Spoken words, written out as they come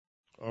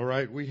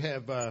right, we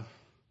have a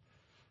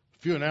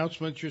few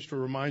announcements just to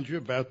remind you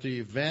about the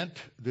event,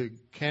 the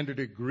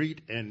candidate greet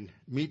and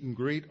meet and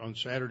greet on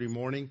Saturday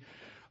morning.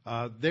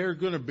 They're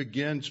going to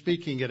begin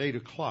speaking at 8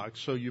 o'clock,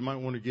 so you might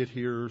want to get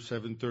here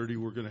 7:30.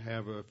 We're going to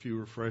have a few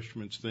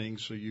refreshments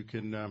things so you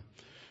can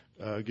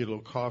get a little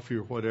coffee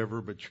or whatever,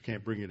 but you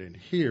can't bring it in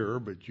here,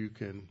 but you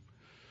can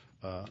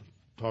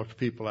talk to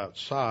people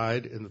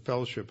outside in the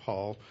fellowship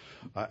hall.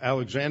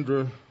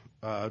 Alexandra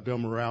Del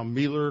Moral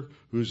Mealer,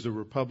 who's the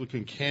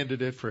Republican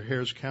candidate for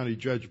Harris County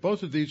Judge.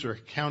 Both of these are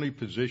county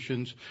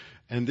positions,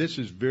 and this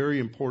is very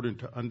important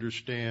to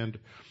understand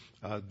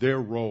their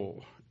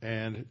role.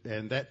 And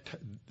that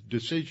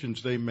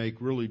decisions they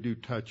make really do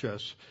touch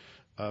us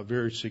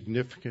very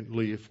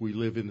significantly if we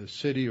live in the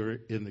city or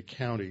in the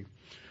county.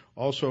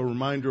 Also, a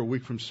reminder, a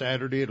week from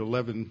Saturday at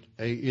 11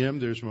 a.m.,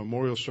 there's a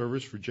memorial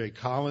service for Jay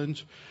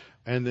Collins.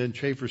 And then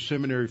Chafer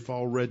Seminary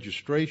fall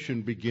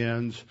registration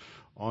begins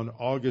on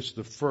August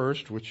the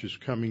 1st, which is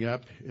coming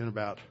up in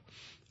about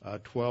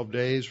 12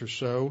 days or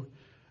so.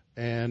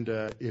 And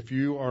if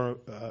you're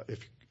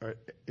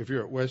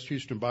at West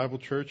Houston Bible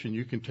Church and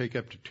you can take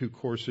up to 2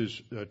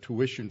 courses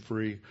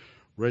tuition-free,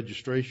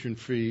 registration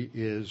fee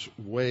is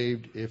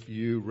waived if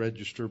you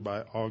register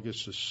by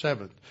August the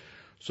 7th.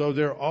 So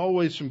there are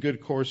always some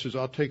good courses.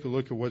 I'll take a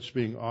look at what's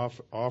being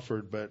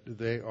offered, but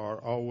they are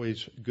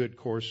always good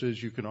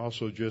courses. You can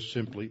also just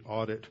simply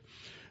audit.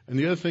 And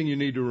the other thing you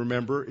need to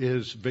remember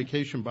is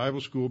Vacation Bible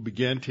School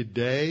began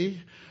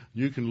today.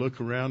 You can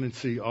look around and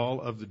see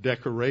all of the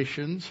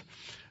decorations.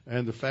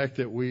 And the fact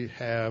that we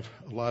have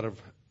a lot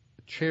of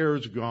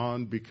chairs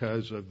gone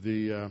because of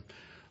the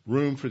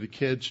room for the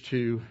kids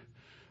to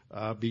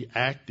be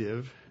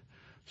active.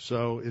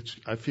 So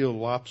I feel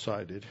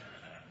lopsided.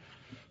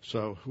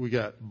 So we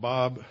got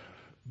Bob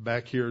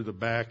back here at the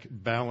back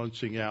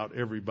balancing out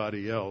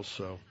everybody else.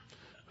 So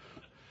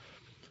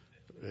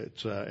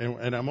it's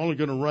and I'm only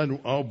going to run.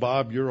 Oh,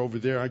 Bob, you're over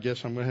there. I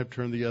guess I'm going to have to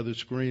turn the other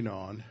screen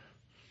on.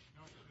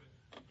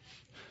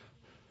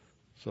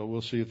 So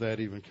we'll see if that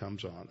even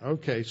comes on.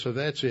 Okay, so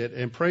that's it.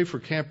 And pray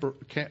for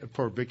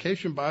for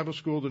Vacation Bible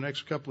School the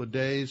next couple of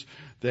days.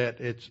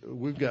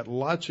 We've got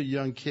lots of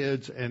young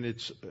kids, and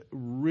it's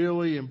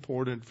really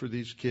important for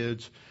these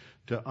kids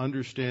to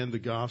understand the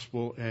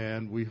gospel,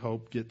 and we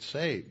hope get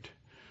saved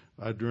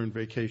during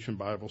Vacation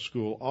Bible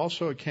School.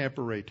 Also at Camp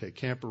Arete.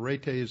 Camp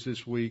Arete is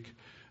this week,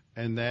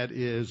 and that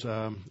is,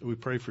 we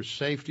pray for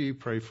safety,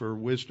 pray for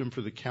wisdom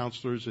for the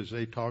counselors as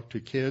they talk to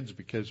kids,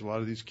 because a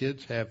lot of these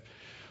kids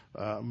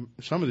some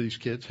of these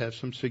kids have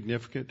some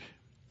significant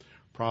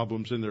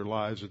problems in their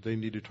lives that they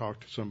need to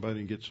talk to somebody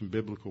and get some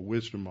biblical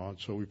wisdom on.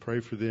 So we pray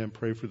for them,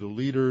 pray for the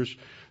leaders,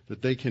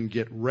 that they can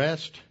get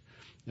rest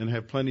and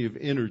have plenty of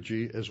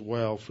energy as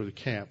well for the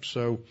camp.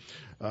 So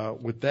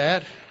with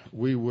that,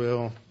 we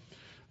will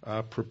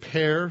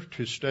prepare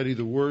to study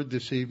the Word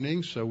this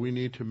evening. So we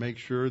need to make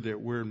sure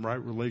that we're in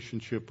right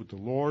relationship with the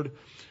Lord.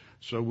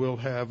 So we'll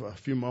have a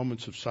few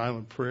moments of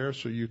silent prayer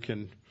so you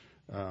can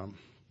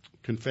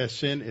confess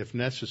sin if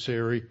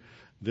necessary.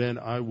 Then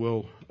I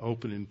will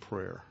open in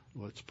prayer.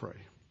 Let's pray.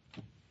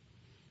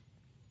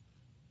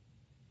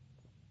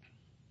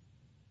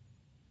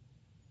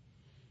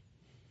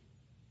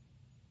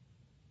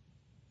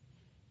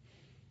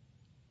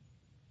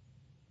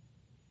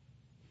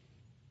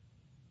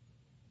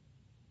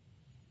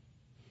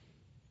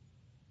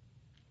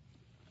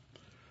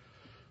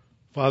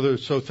 Father,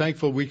 so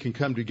thankful we can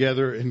come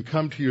together and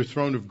come to your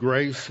throne of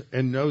grace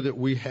and know that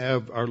we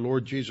have our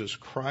Lord Jesus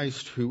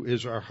Christ, who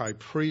is our high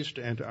priest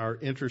and our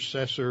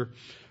intercessor,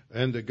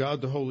 and that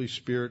God the Holy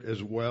Spirit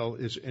as well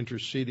is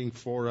interceding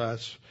for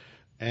us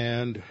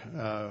and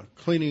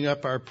cleaning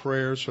up our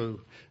prayers so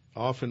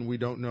often we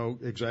don't know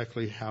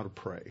exactly how to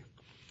pray.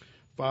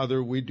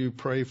 Father, we do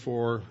pray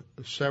for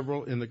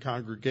several in the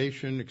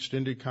congregation,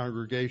 extended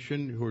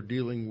congregation, who are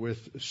dealing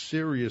with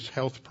serious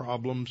health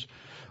problems.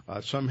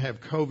 Some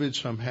have COVID,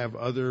 some have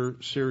other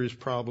serious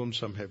problems,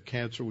 some have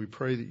cancer. We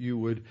pray that you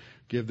would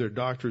give their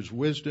doctors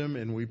wisdom,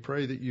 and we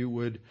pray that you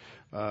would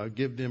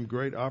give them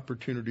great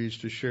opportunities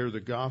to share the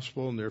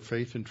gospel and their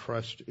faith and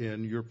trust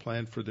in your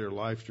plan for their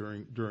life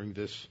during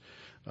this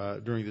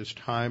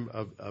time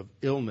of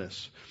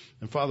illness.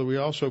 And Father, we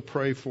also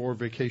pray for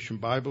Vacation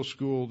Bible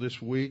School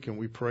this week, and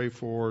we pray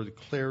for the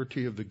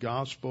clarity of the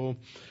gospel.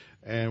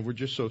 And we're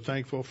just so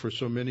thankful for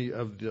so many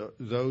of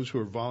those who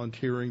are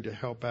volunteering to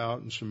help out,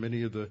 and so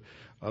many of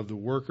the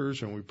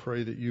workers. And we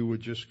pray that you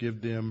would just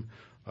give them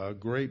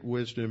great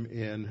wisdom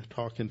in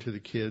talking to the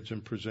kids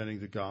and presenting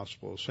the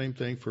gospel. Same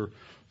thing for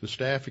the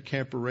staff at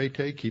Camp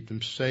Arete. Keep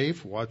them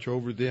safe, watch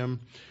over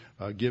them,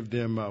 give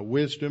them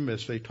wisdom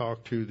as they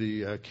talk to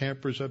the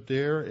campers up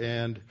there,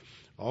 and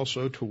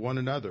also to one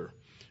another.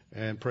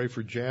 And pray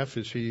for Jeff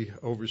as he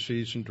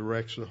oversees and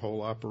directs the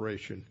whole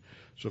operation.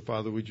 So,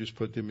 Father, we just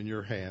put them in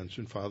your hands.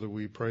 And, Father,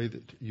 we pray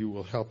that you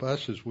will help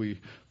us as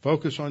we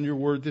focus on your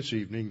word this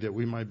evening, that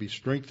we might be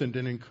strengthened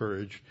and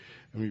encouraged.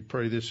 And we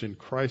pray this in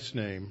Christ's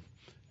name.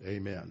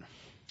 Amen.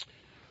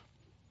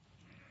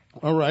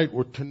 All right,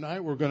 well,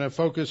 tonight we're going to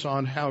focus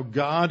on how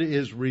God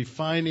is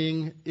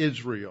refining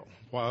Israel,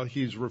 while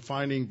he's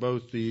refining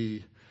both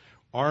the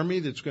army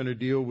that's going to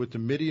deal with the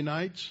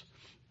Midianites,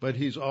 but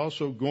he's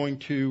also going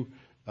to,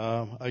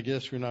 I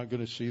guess you're not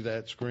going to see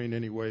that screen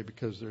anyway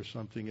because there's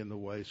something in the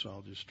way, so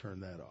I'll just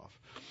turn that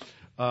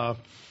off.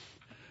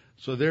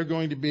 So they're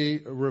going to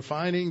be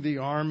refining the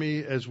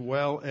army as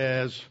well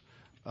as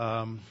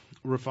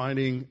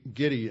refining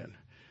Gideon.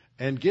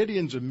 And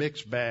Gideon's a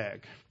mixed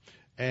bag.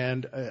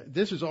 And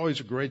this is always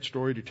a great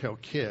story to tell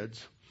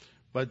kids,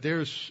 but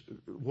there's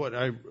what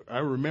I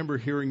remember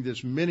hearing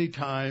this many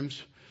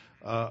times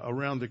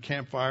around the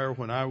campfire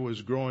when I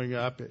was growing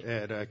up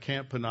at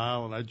Camp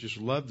Peniel, and I just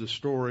loved the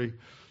story.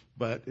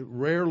 But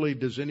rarely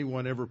does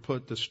anyone ever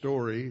put the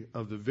story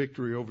of the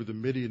victory over the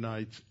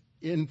Midianites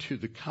into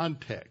the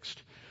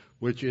context,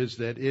 which is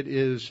that it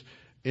is,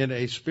 in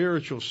a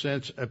spiritual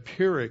sense, a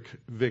Pyrrhic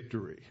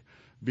victory.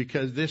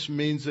 Because this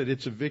means that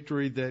it's a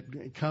victory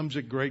that comes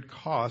at great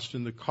cost,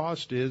 and the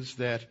cost is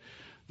that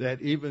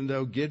even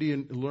though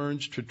Gideon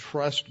learns to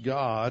trust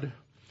God,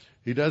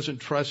 he doesn't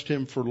trust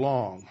him for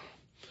long.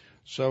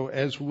 So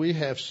as we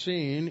have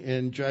seen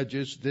in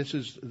Judges, this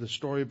is the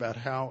story about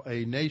how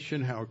a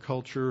nation, how a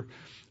culture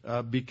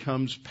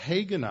becomes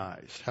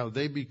paganized, how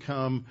they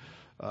become,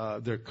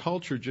 their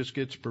culture just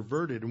gets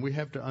perverted. And we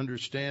have to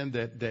understand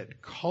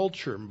that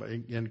culture,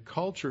 and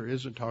culture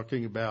isn't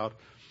talking about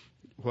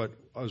what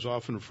is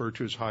often referred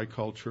to as high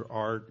culture,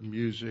 art,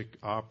 music,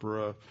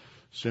 opera,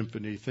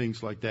 symphony,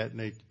 things like that.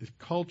 And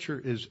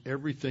culture is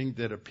everything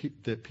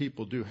that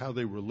people do, how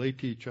they relate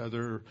to each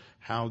other,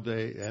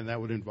 and that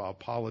would involve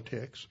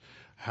politics,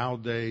 how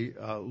they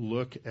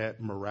look at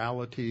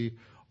morality.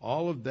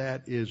 All of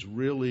that is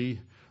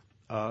really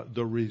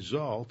the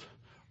result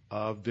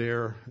of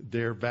their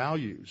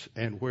values.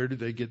 And where do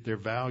they get their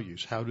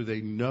values? How do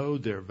they know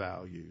their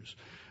values?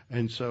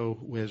 And so,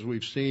 as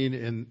we've seen,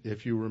 and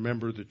if you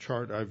remember the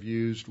chart I've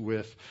used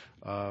with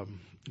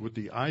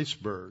the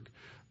iceberg,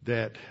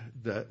 that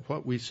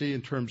what we see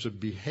in terms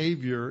of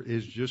behavior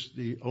is just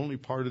the only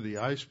part of the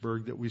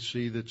iceberg that we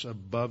see that's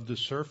above the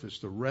surface.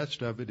 The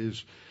rest of it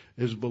is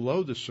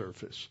below the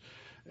surface.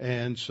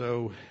 And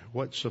so,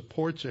 what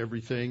supports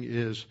everything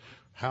is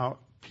how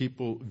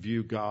people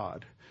view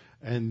God,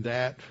 and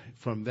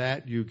from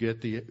that you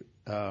get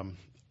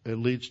it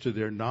leads to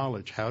their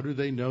knowledge. How do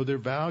they know their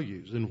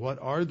values, and what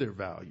are their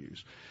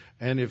values?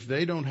 And if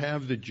they don't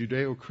have the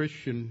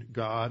Judeo-Christian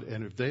God,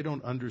 and if they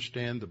don't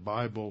understand the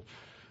Bible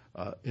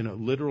in a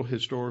literal,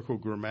 historical,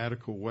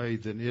 grammatical way,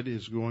 then it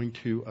is going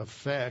to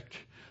affect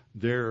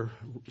their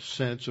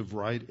sense of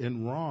right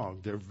and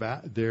wrong,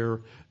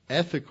 their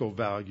ethical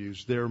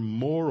values, their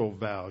moral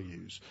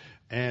values.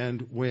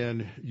 And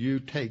when you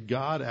take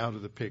God out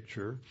of the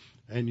picture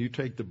and you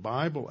take the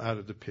Bible out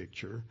of the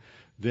picture,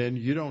 then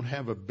you don't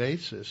have a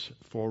basis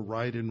for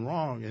right and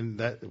wrong. And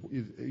that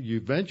you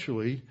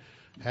eventually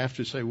have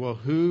to say, well,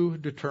 who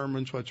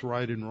determines what's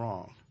right and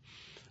wrong?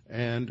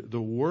 And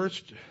the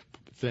worst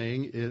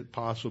thing is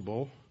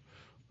possible,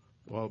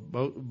 well,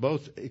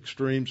 both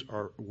extremes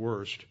are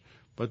worst,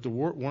 but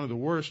one of the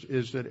worst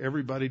is that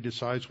everybody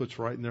decides what's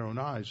right in their own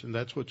eyes. And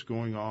that's what's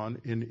going on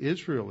in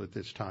Israel at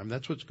this time.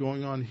 That's what's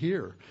going on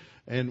here.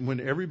 And when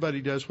everybody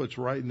does what's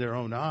right in their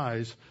own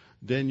eyes,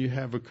 then you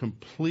have a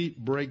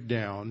complete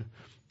breakdown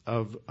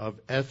of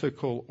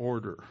ethical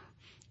order.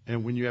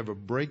 And when you have a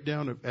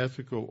breakdown of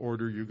ethical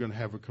order, you're going to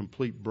have a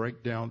complete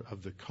breakdown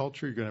of the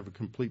culture. You're going to have a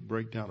complete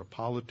breakdown of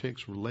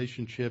politics,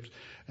 relationships,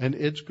 and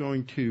it's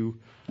going to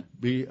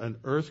be an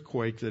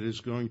earthquake that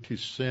is going to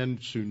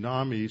send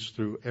tsunamis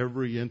through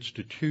every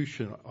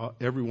institution,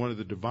 every one of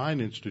the divine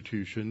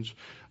institutions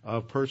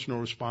of personal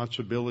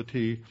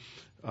responsibility,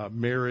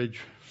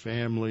 marriage,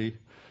 family,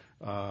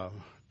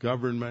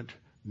 government,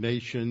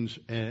 nations,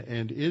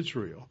 and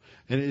Israel.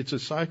 And it's a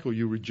cycle.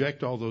 You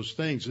reject all those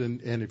things.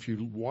 And if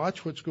you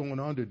watch what's going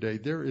on today,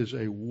 there is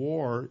a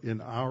war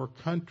in our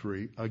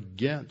country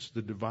against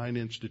the divine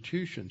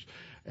institutions.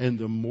 And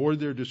the more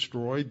they're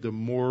destroyed, the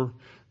more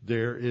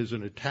there is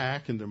an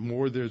attack. And the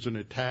more there's an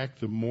attack,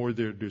 the more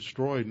they're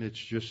destroyed. And it's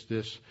just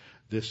this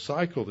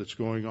cycle that's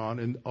going on.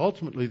 And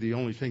ultimately, the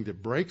only thing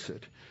that breaks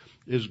it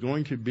is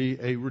going to be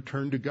a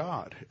return to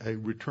God, a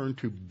return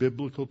to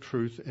biblical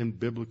truth and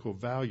biblical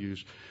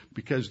values,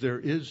 because there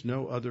is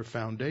no other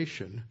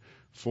foundation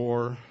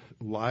for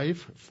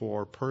life,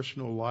 for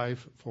personal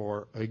life,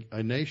 for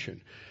a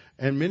nation.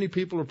 And many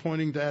people are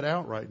pointing that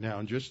out right now.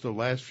 In just the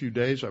last few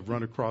days, I've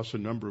run across a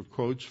number of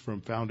quotes from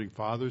founding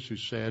fathers who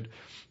said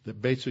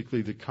that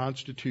basically the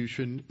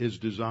Constitution is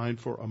designed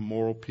for a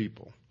moral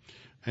people.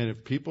 And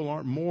if people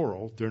aren't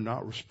moral, they're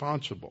not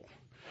responsible.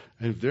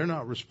 And if they're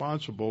not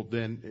responsible,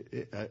 then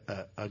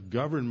a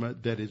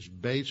government that is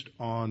based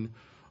on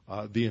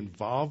the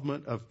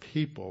involvement of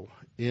people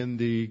in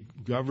the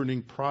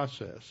governing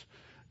process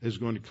is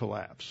going to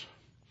collapse.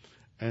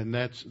 And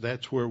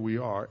that's where we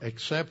are,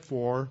 except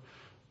for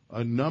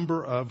a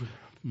number of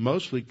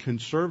mostly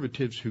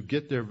conservatives who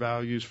get their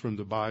values from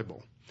the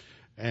Bible.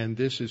 And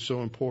this is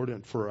so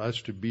important for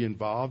us to be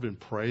involved and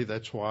pray.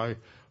 That's why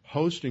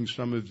hosting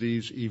some of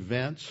these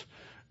events.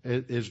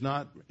 It is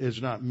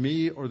not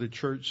me or the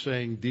church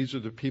saying these are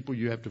the people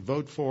you have to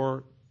vote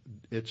for.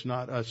 It's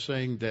not us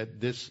saying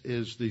that this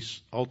is the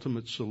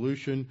ultimate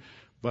solution,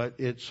 but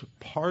it's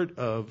part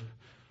of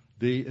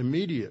the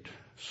immediate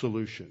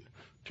solution,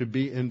 to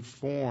be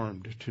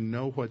informed, to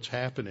know what's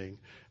happening,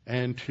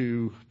 and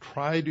to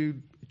try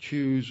to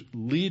choose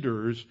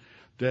leaders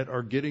that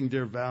are getting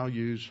their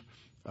values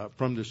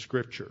from the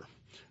Scripture.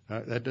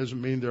 That doesn't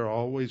mean they're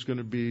always going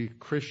to be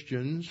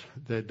Christians.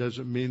 That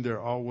doesn't mean they're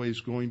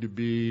always going to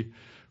be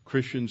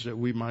Christians that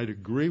we might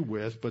agree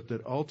with, but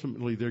that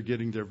ultimately they're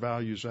getting their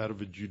values out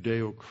of a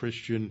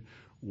Judeo-Christian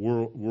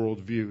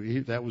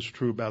worldview. That was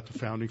true about the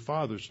Founding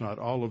Fathers. Not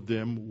all of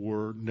them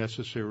were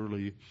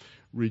necessarily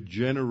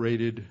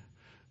regenerated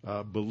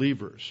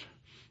believers.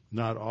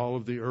 Not all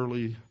of the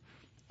early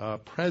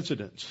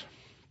presidents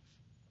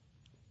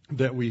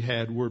that we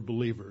had were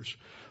believers.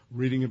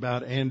 Reading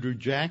about Andrew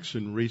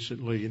Jackson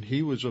recently, and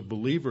he was a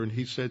believer, and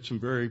he said some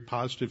very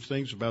positive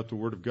things about the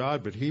Word of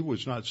God, but he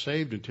was not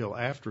saved until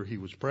after he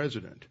was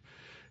president.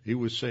 He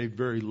was saved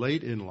very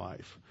late in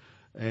life,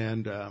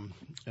 and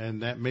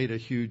that made a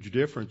huge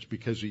difference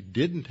because he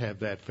didn't have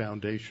that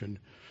foundation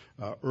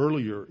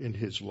earlier in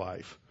his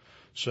life.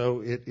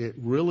 So it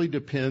really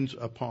depends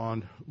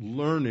upon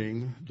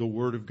learning the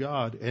Word of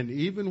God. And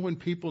even when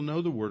people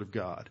know the Word of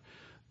God,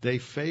 they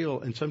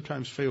fail, and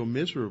sometimes fail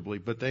miserably,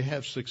 but they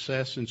have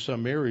success in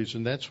some areas,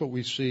 and that's what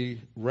we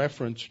see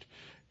referenced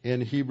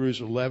in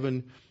Hebrews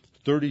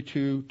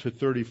 11:32 to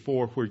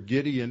 34, where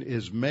Gideon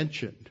is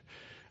mentioned.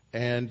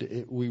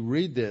 And we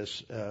read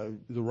this. The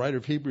writer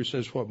of Hebrews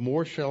says, "What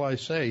more shall I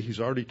say?"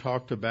 He's already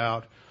talked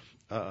about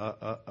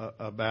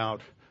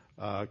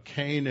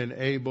Cain and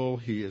Abel.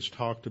 He has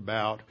talked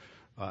about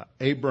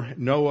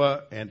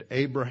Noah and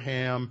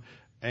Abraham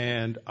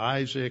and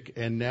Isaac,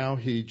 and now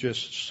he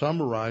just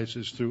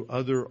summarizes through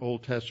other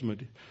Old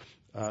Testament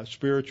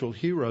spiritual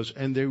heroes,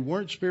 and they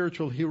weren't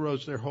spiritual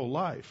heroes their whole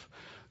life.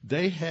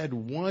 They had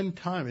one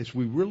time, as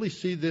we really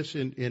see this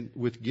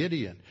with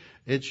Gideon,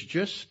 it's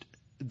just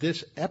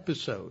this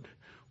episode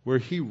where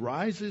he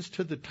rises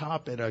to the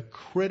top at a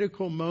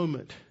critical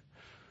moment,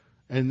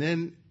 and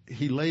then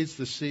he lays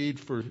the seed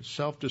for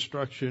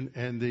self-destruction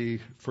and the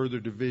further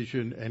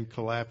division and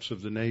collapse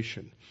of the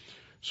nation.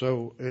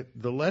 So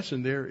the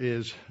lesson there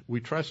is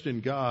we trust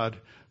in God,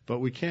 but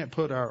we can't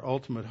put our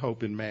ultimate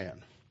hope in man.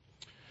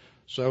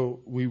 So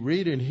we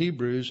read in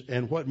Hebrews,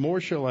 "And what more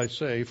shall I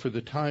say, for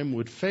the time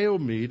would fail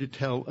me to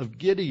tell of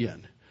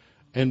Gideon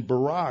and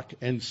Barak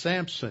and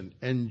Samson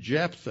and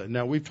Jephthah."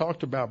 Now, we've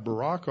talked about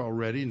Barak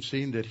already and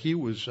seen that he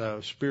was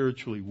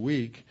spiritually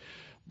weak,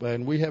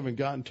 and we haven't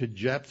gotten to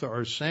Jephthah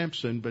or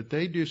Samson, but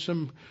they do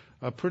some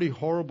pretty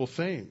horrible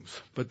things.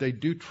 But they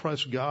do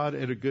trust God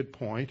at a good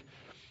point.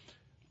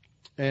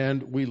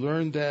 And we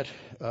learn that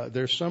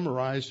they're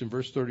summarized in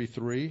verse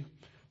 33,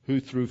 who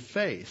through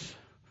faith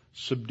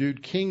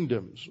subdued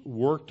kingdoms,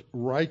 worked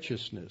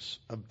righteousness,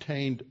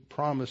 obtained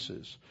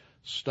promises,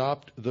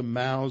 stopped the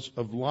mouths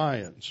of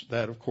lions.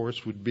 That, of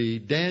course, would be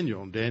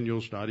Daniel. And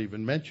Daniel's not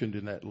even mentioned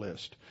in that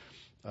list.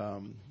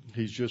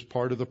 He's just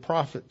part of the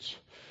prophets.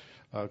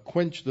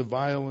 Quenched the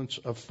violence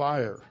of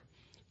fire,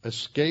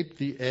 escaped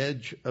the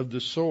edge of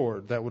the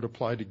sword. That would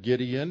apply to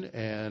Gideon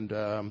and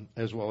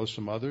as well as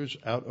some others.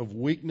 Out of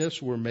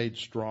weakness were made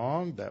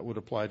strong. That would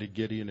apply to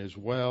Gideon as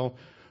well.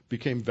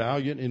 Became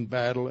valiant in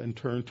battle and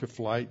turned to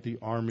flight the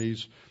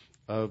armies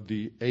of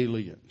the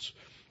aliens.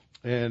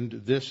 And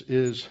this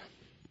is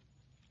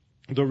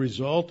the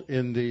result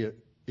in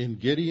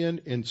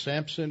Gideon, in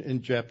Samson,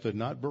 in Jephthah,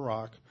 not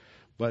Barak,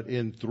 but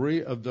in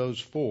 3 of those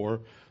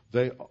 4,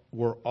 they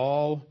were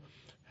all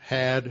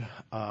had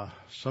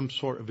some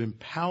sort of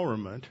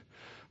empowerment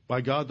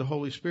by God the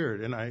Holy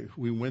Spirit. And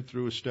we went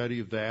through a study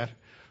of that,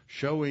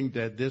 showing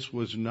that this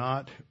was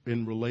not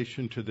in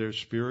relation to their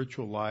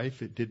spiritual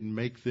life. It didn't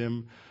make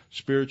them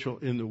spiritual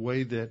in the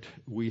way that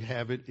we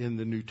have it in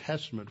the New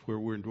Testament, where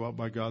we're indwelt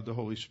by God the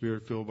Holy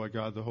Spirit, filled by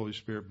God the Holy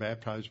Spirit,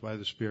 baptized by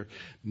the Spirit.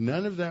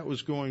 None of that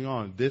was going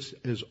on. This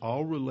is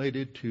all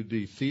related to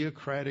the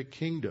theocratic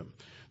kingdom.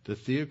 The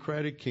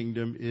theocratic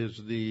kingdom is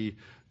the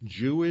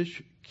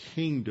Jewish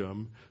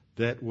kingdom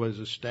that was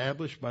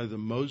established by the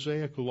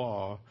Mosaic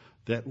law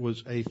that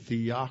was a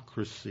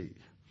theocracy.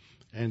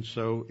 And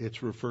so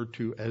it's referred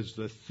to as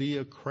the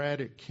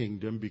theocratic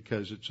kingdom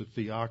because it's a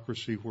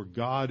theocracy where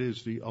God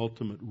is the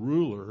ultimate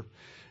ruler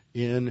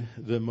in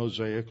the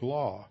Mosaic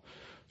law.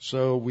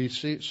 So we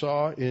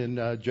saw in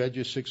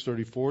Judges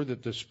 6:34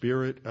 that the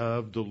Spirit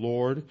of the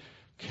Lord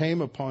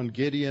came upon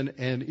Gideon,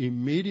 and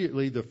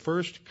immediately the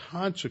first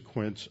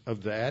consequence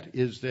of that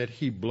is that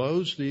he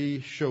blows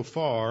the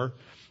shofar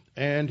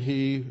and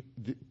he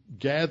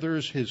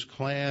gathers his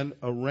clan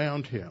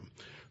around him.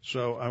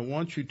 So I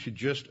want you to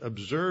just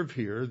observe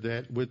here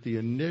that with the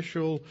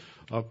initial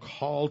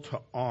call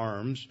to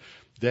arms,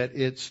 that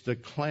it's the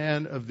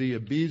clan of the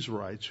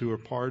Abizrites who are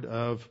part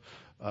of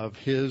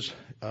his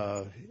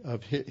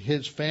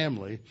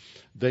family.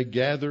 They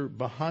gather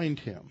behind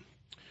him.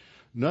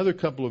 Another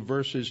couple of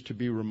verses to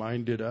be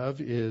reminded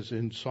of is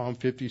in Psalm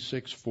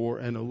 56, 4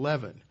 and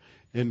 11.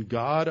 In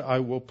God I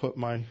will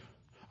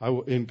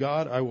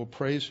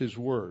praise His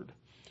word.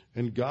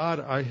 In God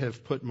I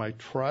have put my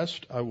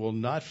trust. I will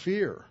not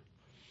fear.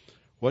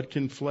 What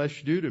can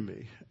flesh do to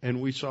me?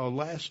 And we saw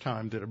last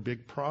time that a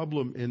big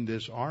problem in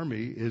this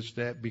army is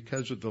that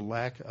because of the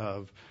lack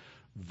of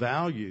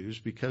values,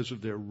 because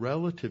of their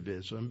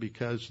relativism,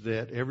 because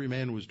that every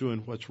man was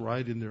doing what's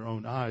right in their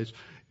own eyes,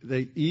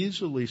 they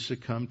easily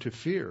succumbed to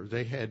fear.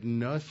 They had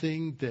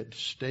nothing that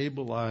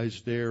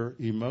stabilized their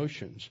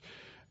emotions.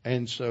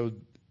 And so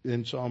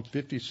in Psalm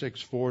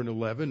 56, 4 and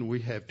 11, we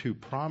have two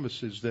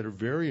promises that are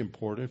very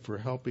important for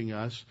helping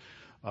us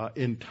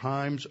in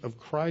times of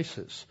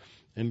crisis.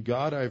 In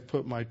God I have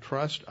put my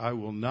trust. I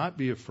will not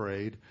be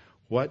afraid.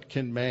 What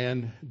can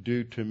man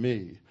do to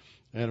me?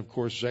 And, of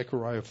course,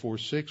 Zechariah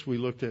 4:6 we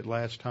looked at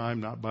last time,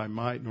 not by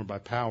might nor by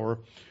power,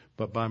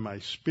 but by my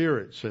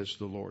Spirit, says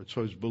the Lord.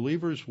 So as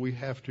believers, we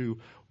have to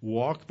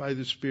walk by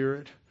the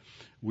Spirit.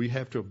 We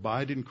have to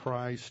abide in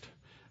Christ.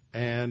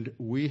 And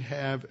we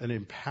have an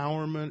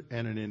empowerment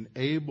and an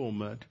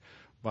enablement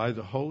by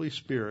the Holy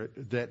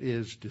Spirit that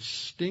is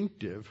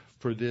distinctive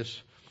for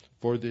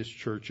this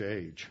church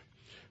age.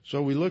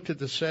 So we looked at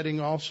the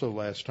setting also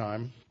last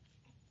time,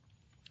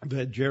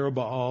 that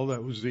Jerubbaal,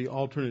 that was the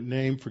alternate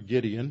name for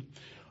Gideon,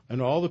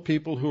 and all the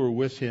people who were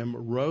with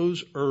him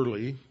rose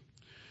early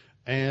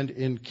and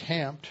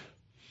encamped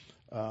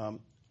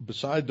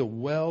beside the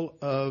well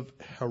of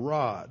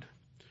Harod,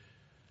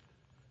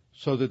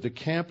 so that the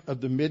camp of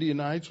the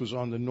Midianites was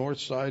on the north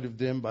side of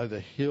them by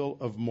the hill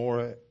of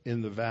Moreh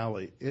in the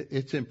valley.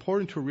 It's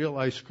important to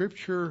realize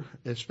Scripture,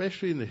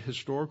 especially in the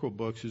historical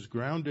books, is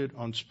grounded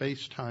on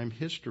space-time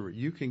history.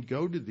 You can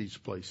go to these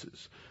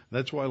places.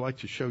 That's why I like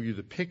to show you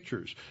the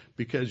pictures,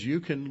 because you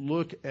can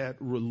look at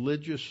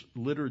religious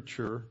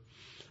literature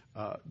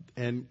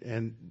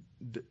and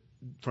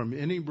from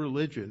any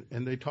religion,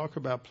 and they talk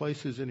about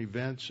places and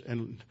events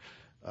and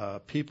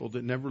people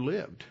that never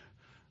lived.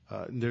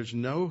 There's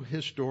no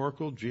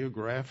historical,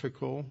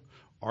 geographical,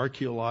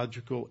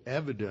 archaeological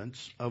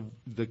evidence of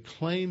the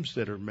claims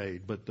that are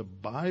made, but the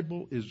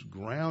Bible is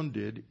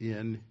grounded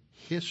in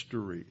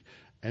history.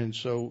 And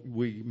so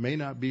we may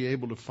not be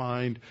able to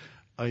find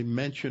a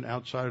mention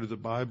outside of the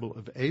Bible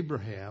of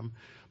Abraham,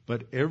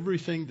 but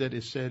everything that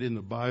is said in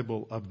the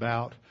Bible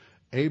about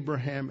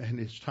Abraham and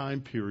his time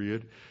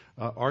period,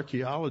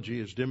 archaeology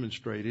has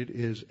demonstrated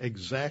is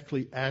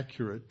exactly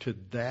accurate to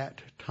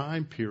that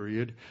time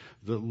period,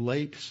 the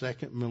late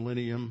second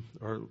millennium,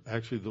 or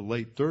actually the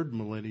late third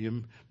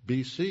millennium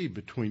BC,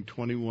 between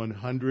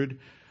 2100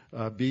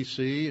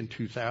 BC and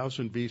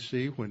 2000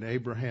 BC, when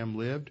Abraham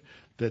lived,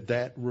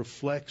 that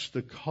reflects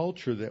the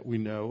culture that we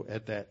know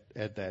at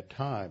that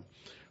time.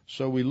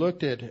 So we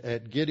looked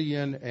at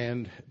Gideon,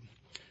 and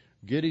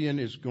Gideon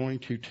is going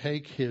to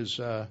take his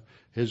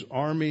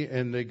army,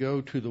 and they go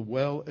to the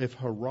well of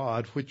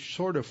Harod, which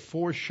sort of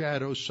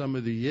foreshadows some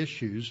of the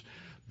issues,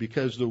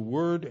 because the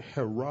word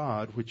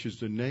Harod, which is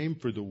the name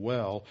for the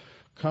well,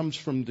 comes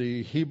from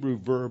the Hebrew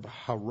verb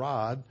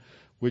harad,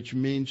 which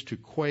means to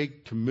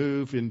quake, to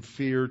move in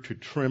fear, to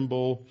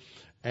tremble,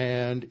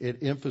 and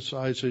it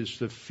emphasizes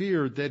the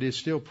fear that is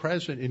still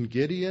present in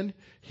Gideon.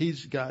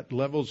 He's got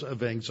levels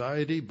of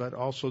anxiety, but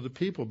also the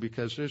people,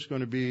 because there's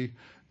going to be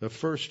the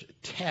first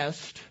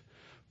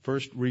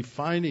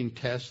refining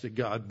test that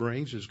God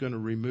brings is going to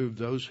remove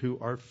those who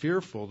are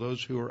fearful,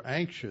 those who are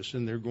anxious,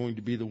 and they're going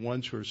to be the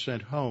ones who are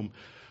sent home.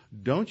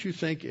 Don't you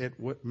think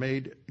what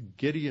made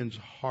Gideon's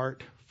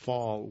heart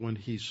fall when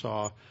he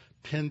saw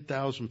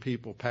 10,000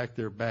 people pack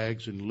their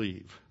bags and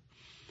leave?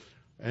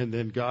 And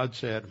then God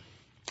said,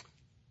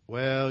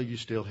 well, you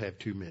still have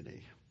too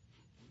many.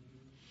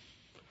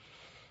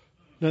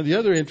 Now, the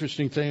other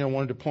interesting thing I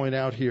wanted to point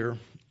out here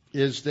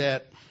is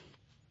that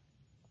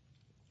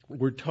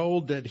we're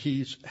told that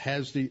he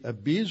has the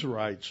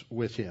Abiezrites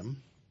with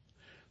him.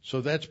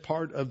 So that's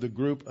part of the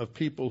group of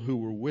people who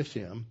were with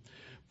him.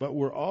 But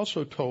we're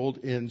also told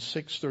in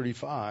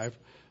 635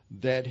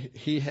 that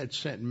he had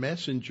sent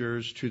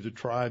messengers to the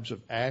tribes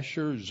of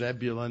Asher,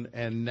 Zebulun,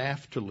 and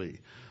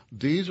Naphtali.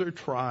 These are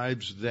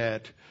tribes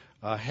that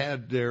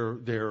had their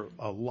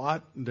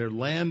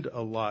land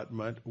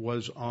allotment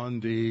was on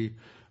the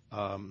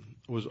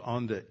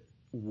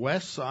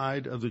west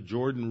side of the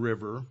Jordan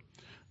River,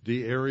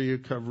 the area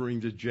covering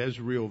the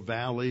Jezreel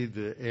Valley,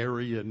 the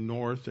area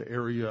north, the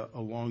area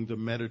along the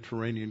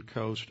Mediterranean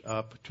coast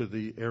up to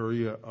the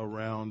area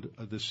around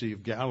the Sea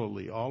of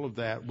Galilee. All of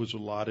that was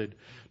allotted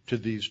to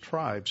these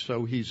tribes.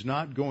 So he's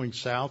not going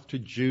south to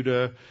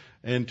Judah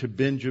and to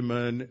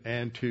Benjamin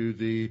and to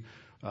the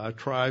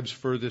tribes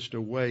furthest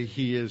away.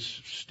 He is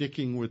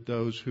sticking with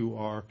those who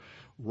are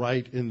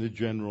right in the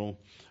general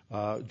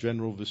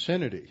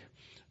vicinity.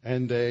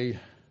 And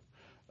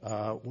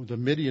the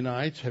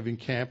Midianites have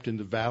encamped in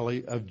the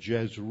valley of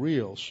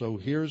Jezreel. So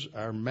here's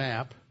our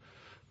map.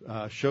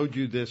 Showed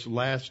you this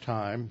last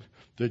time.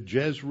 The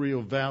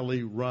Jezreel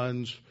Valley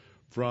runs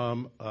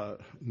from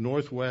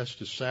northwest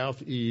to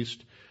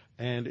southeast,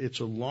 and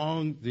it's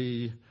along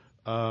the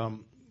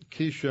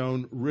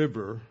Kishon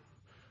River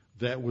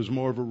that was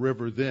more of a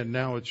river then.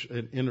 Now it's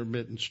an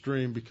intermittent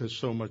stream because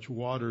so much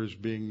water is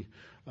being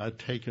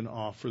taken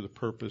off for the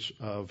purpose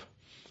of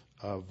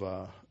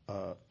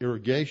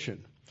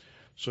irrigation.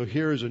 So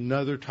here is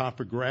another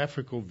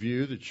topographical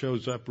view that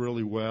shows up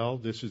really well.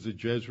 This is the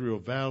Jezreel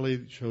Valley.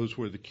 It shows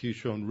where the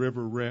Kishon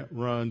River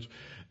runs.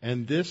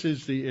 And this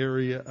is the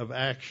area of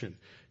action.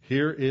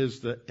 Here is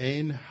the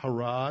Ein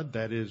Harod,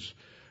 that is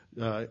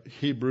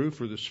Hebrew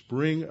for the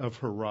spring of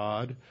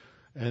Harod.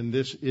 And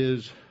this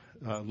is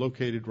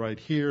located right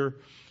here.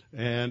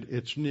 And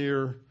it's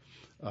near,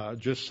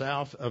 just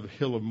south of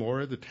Hill of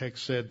Moreh. The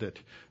text said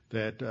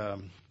that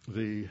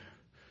the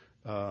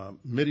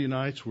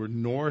Midianites were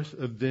north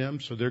of them,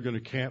 so they're going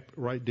to camp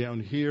right down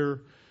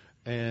here.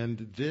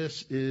 And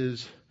this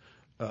is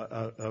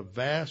a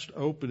vast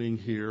opening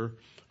here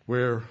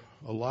where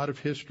a lot of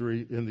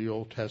history in the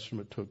Old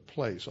Testament took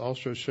place.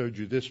 Also showed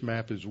you this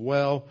map as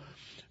well.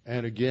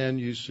 And again,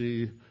 you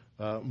see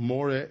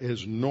Moreh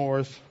is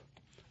north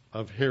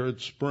of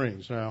Harod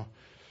Springs. Now,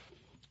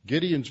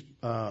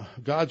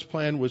 God's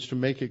plan was to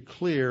make it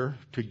clear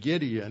to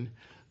Gideon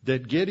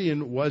that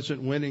Gideon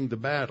wasn't winning the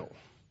battle.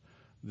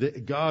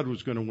 That God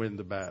was going to win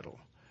the battle.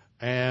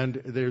 And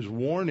there's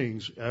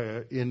warnings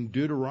in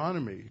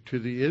Deuteronomy to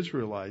the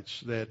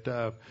Israelites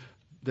that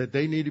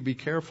they need to be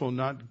careful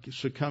not to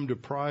succumb to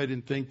pride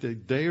and think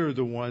that they are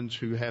the ones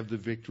who have the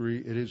victory.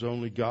 It is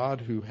only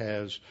God who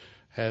has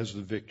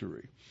the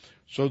victory.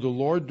 So the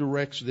Lord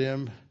directs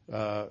them,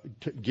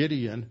 to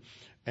Gideon,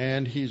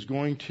 and he's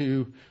going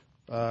to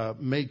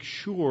make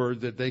sure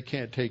that they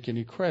can't take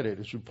any credit.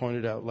 As we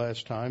pointed out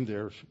last time,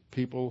 there's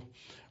people,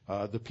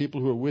 the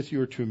people who are with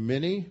you are too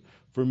many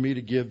for me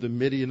to give the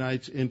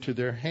Midianites into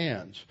their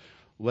hands,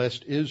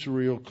 lest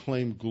Israel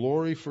claim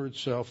glory for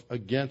itself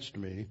against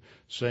me,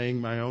 saying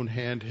my own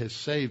hand has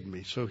saved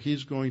me. So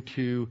he's going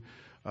to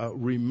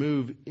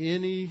remove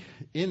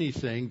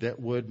anything that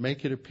would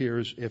make it appear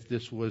as if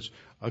this was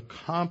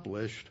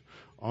accomplished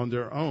on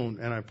their own.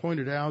 And I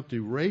pointed out the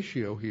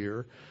ratio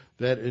here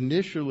that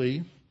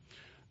initially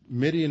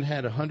Midian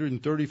had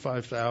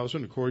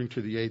 135,000 according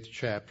to the 8th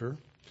chapter.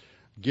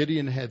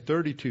 Gideon had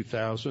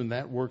 32,000.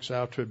 That works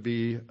out to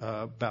be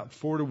about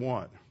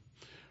 4-1,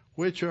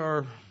 which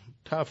are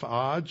tough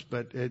odds,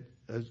 but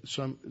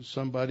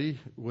somebody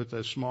with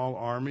a small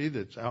army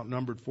that's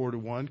outnumbered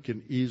 4-1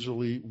 can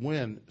easily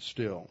win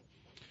still.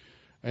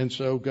 And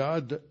so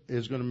God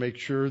is going to make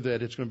sure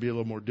that it's going to be a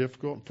little more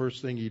difficult.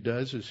 First thing he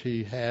does is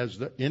he has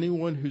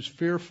anyone who's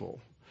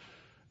fearful.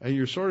 And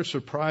you're sort of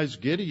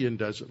surprised Gideon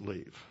doesn't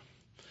leave.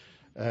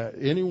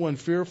 Anyone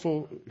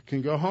fearful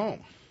can go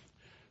home.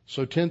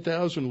 So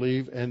 10,000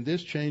 leave, and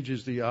this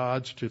changes the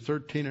odds to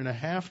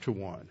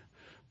 13.5-1.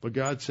 But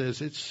God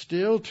says it's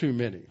still too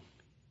many.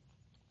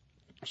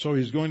 So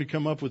he's going to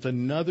come up with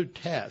another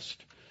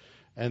test,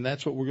 and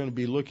that's what we're going to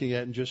be looking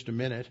at in just a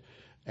minute.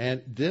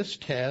 And this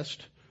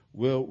test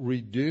will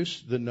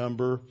reduce the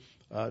number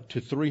to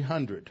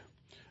 300.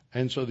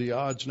 And so the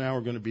odds now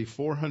are going to be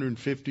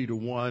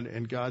 450-1,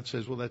 and God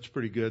says, well, that's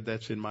pretty good.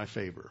 That's in my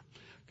favor.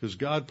 Because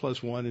God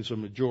plus 1 is a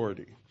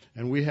majority.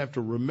 And we have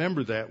to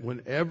remember that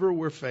whenever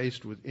we're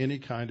faced with any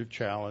kind of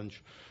challenge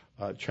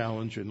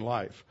in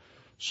life.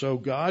 So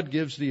God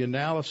gives the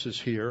analysis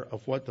here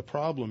of what the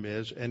problem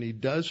is, and he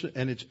does,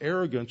 and it's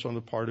arrogance on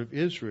the part of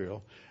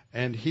Israel,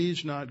 and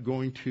he's not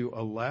going to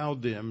allow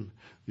them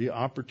the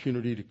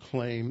opportunity to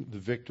claim the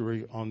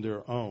victory on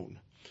their own.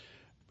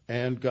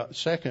 And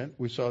second,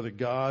 we saw that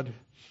God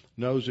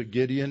knows that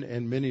Gideon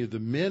and many of the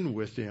men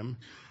with him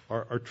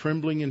are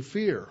trembling in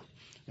fear.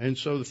 And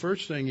so the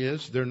first thing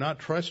is they're not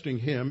trusting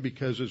him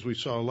because, as we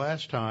saw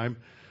last time,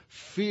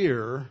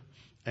 fear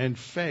and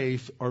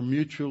faith are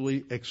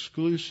mutually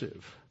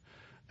exclusive.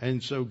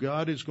 And so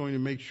God is going to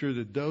make sure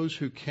that those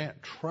who can't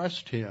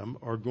trust him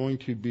are going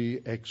to be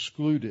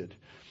excluded.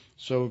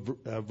 So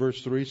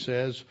verse 3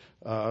 says,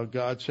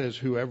 God says,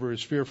 whoever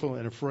is fearful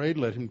and afraid,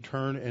 let him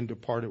turn and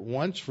depart at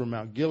once from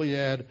Mount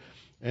Gilead.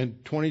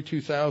 And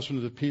 22,000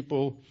 of the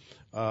people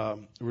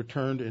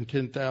returned and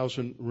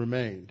 10,000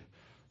 remained.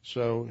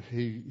 So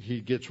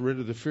he gets rid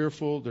of the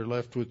fearful. They're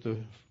left with the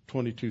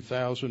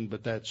 22,000,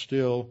 but that's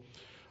still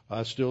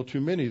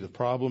too many. The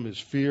problem is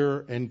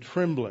fear and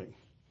trembling.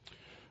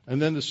 And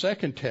then the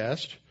second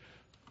test,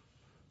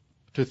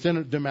 to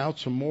thin them out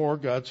some more,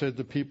 God said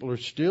the people are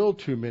still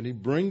too many.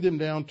 Bring them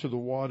down to the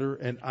water,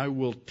 and I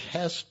will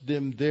test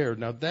them there.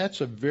 Now, that's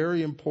a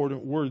very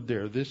important word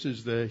there. This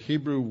is the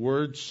Hebrew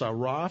word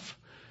saraf,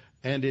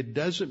 and it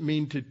doesn't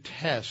mean to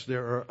test.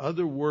 There are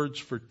other words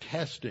for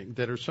testing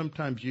that are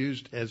sometimes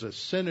used as a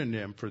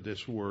synonym for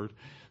this word.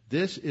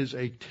 This is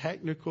a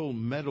technical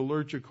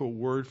metallurgical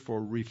word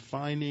for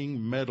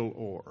refining metal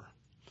ore.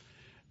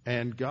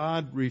 And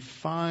God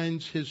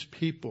refines his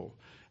people.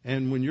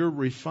 And when you're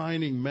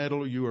refining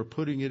metal, you are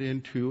putting it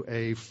into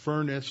a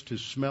furnace to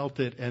smelt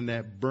it, and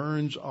that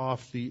burns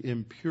off the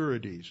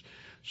impurities.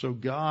 So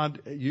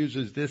God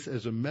uses this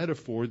as a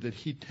metaphor that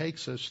he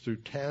takes us through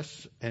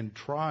tests and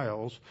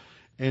trials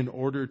in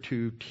order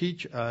to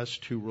teach us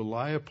to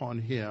rely upon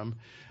him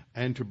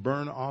and to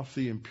burn off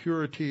the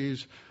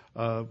impurities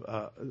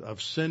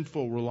of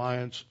sinful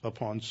reliance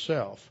upon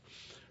self.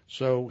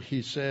 So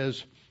he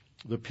says,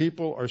 the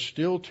people are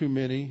still too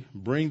many.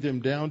 Bring them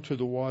down to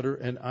the water,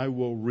 and I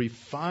will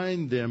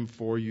refine them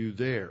for you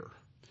there.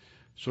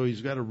 So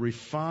he's got to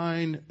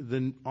refine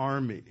the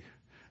army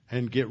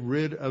and get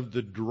rid of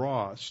the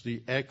dross,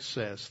 the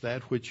excess,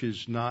 that which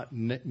is not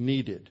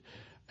needed.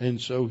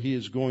 And so he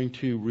is going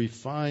to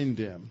refine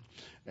them.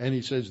 And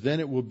he says,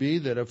 then it will be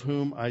that of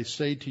whom I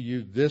say to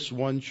you, this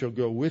one shall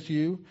go with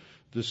you,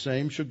 the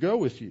same shall go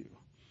with you.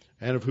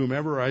 And of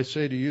whomever I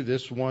say to you,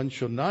 this one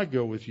shall not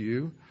go with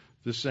you,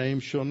 the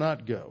same shall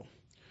not go.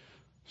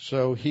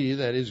 So he,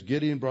 that is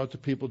Gideon, brought the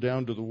people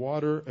down to the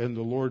water, and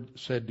the Lord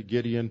said to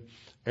Gideon,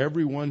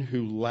 everyone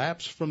who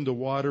laps from the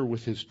water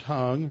with his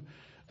tongue,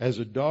 as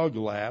a dog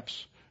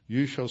laps,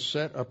 you shall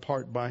set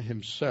apart by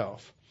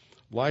himself.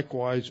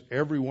 Likewise,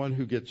 everyone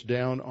who gets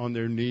down on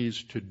their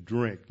knees to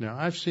drink. Now,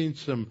 I've seen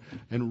some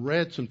and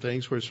read some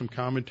things where some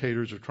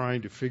commentators are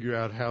trying to figure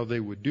out how they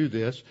would do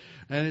this,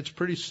 and it's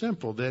pretty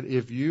simple. That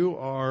if you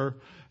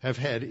have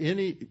had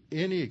any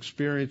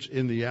experience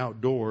in the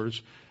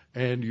outdoors,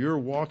 and you're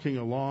walking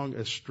along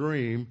a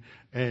stream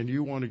and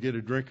you want to get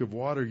a drink of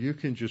water, you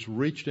can just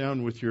reach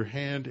down with your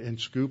hand and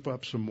scoop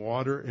up some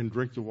water and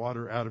drink the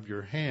water out of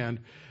your hand,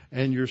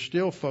 and you're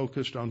still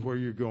focused on where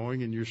you're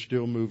going, and you're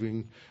still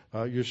moving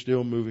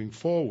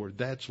forward.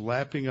 That's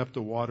lapping up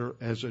the water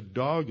as a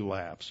dog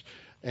laps.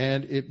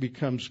 And it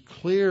becomes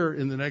clear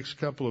in the next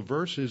couple of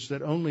verses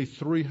that only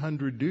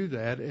 300 do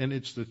that, and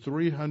it's the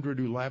 300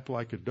 who lap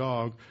like a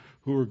dog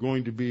who are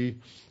going to be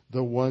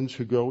the ones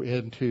who go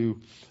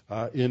into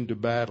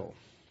battle.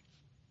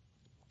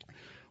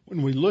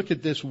 When we look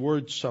at this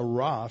word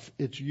saraf,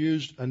 it's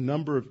used a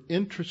number of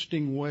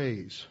interesting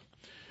ways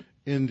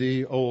in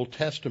the Old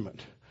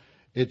Testament.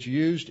 It's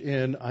used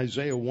in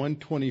Isaiah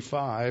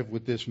 125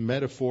 with this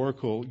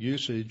metaphorical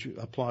usage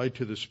applied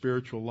to the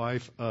spiritual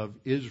life of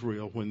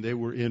Israel when they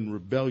were in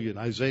rebellion.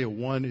 Isaiah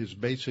 1 is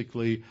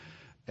basically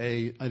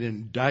an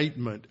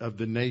indictment of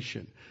the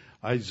nation.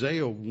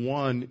 Isaiah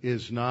 1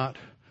 is not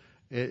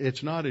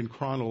in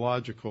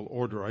chronological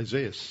order.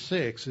 Isaiah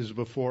 6 is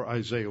before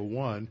Isaiah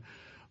 1,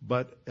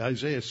 but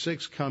Isaiah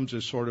 6 comes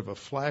as sort of a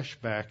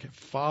flashback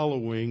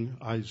following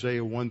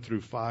Isaiah 1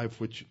 through 5,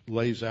 which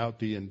lays out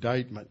the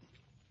indictment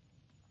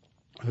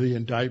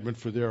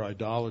for their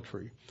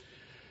idolatry.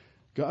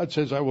 God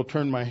says, I will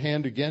turn my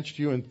hand against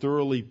you and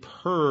thoroughly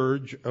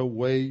purge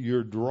away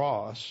your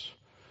dross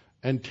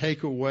and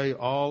take away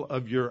all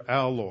of your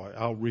alloy.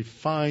 I'll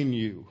refine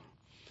you.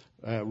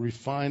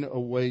 Refine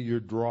away your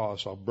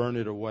dross. I'll burn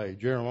it away.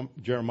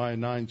 Jeremiah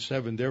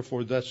 9:7.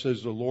 Therefore, thus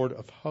says the Lord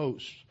of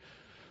hosts,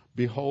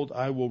 behold,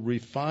 I will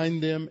refine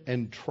them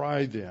and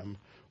try them,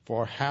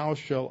 for how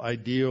shall I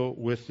deal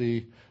with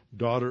the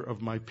daughter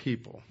of my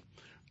people?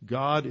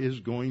 God is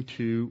going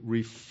to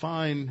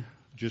refine,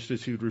 just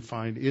as he would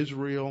refine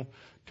Israel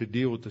to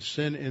deal with the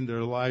sin in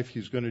their life,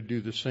 he's going to do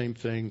the same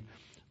thing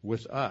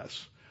with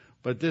us.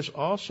 But this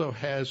also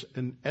has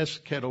an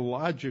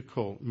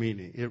eschatological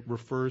meaning. It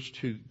refers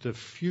to the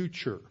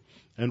future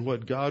and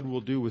what God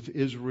will do with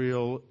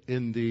Israel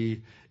in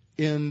the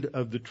end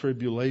of the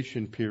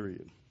tribulation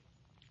period.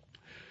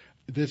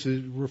 This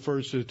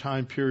refers to the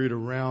time period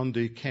around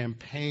the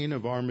campaign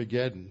of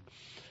Armageddon.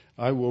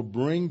 I will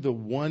bring the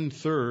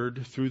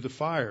 1/3 through the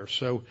fire.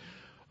 So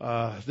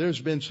there's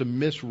been some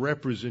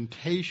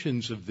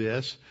misrepresentations of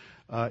this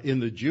in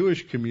the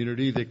Jewish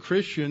community, that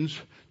Christians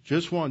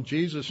just want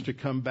Jesus to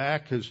come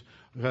back because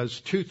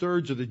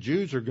 2/3 of the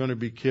Jews are going to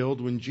be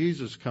killed when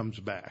Jesus comes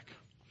back.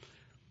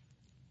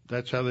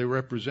 That's how they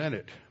represent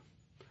it.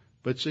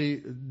 But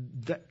see,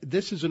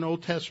 this is an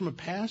Old Testament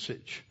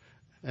passage.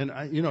 And,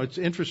 it's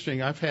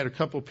interesting. I've had a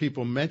couple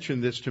people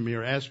mention this to me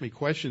or ask me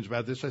questions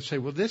about this. I say,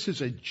 well, this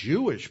is a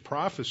Jewish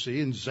prophecy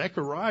in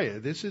Zechariah.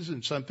 This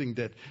isn't something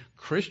that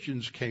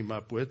Christians came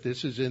up with.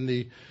 This is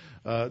in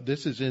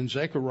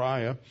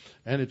Zechariah,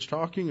 and it's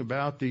talking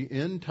about the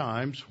end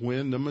times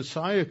when the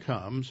Messiah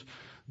comes,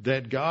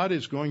 that God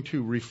is going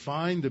to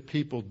refine the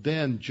people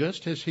then,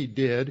 just as he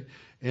did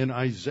in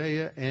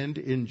Isaiah and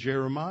in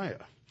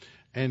Jeremiah.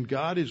 And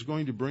God is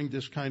going to bring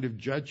this kind of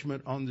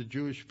judgment on the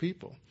Jewish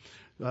people.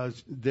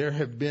 There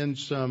have been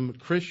some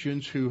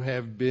Christians who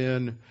have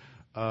been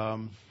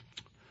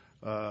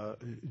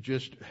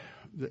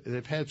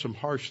they've had some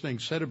harsh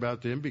things said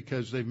about them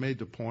because they've made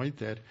the point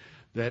that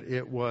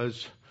it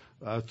was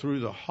through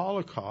the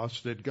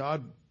Holocaust that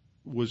God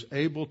was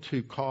able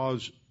to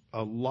cause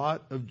a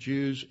lot of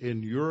Jews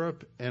in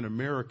Europe and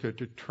America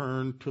to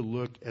turn to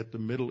look at the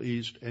Middle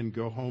East and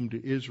go home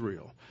to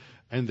Israel,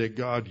 and that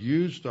God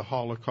used the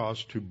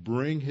Holocaust to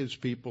bring his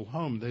people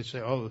home. They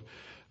say, oh,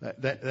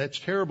 that's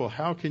terrible.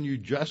 How can you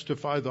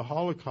justify the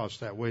Holocaust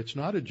that way? It's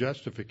not a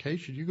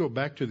justification. You go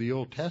back to the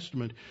Old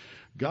Testament,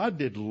 God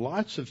did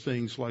lots of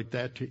things like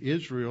that to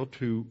Israel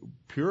to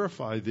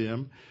purify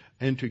them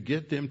and to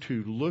get them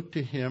to look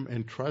to him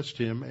and trust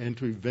him and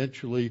to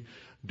eventually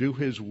do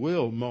his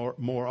will.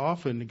 More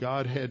often,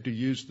 God had to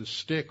use the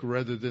stick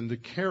rather than the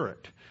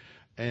carrot.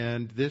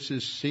 And this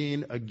is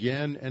seen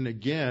again and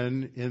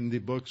again in the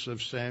books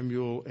of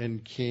Samuel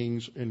and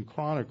Kings and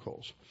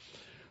Chronicles.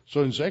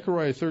 So in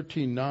Zechariah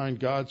 13:9,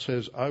 God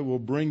says, I will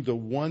bring the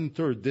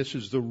 1/3. This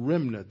is the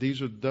remnant.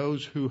 These are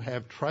those who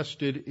have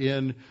trusted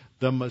in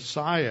the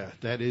Messiah,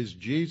 that is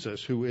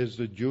Jesus, who is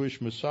the Jewish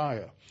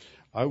Messiah.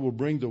 I will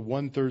bring the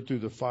 1/3 through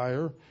the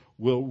fire,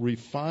 will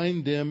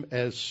refine them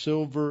as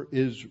silver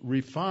is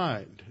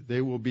refined. They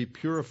will be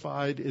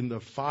purified in the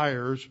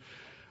fires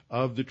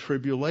of the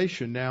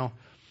tribulation. Now,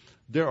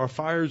 there are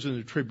fires in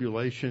the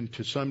tribulation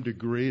to some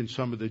degree in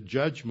some of the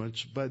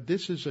judgments, but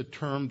this is a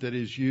term that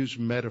is used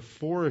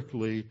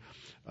metaphorically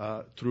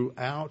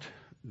throughout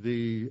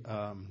the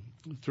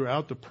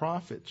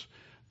prophets,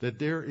 that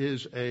there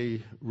is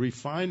a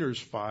refiner's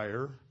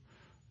fire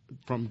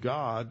from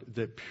God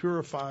that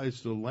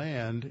purifies the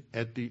land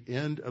at the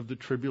end of the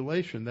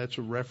tribulation. That's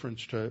a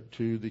reference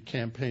to the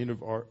campaign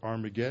of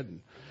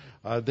Armageddon.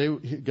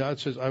 God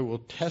says, I will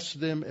test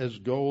them as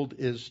gold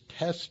is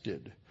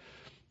tested.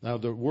 Now,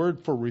 the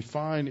word for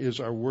refine is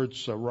our word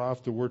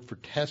saraf. The word for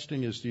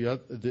testing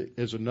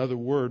is another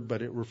word,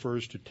 but it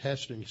refers to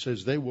testing. He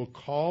says, they will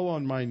call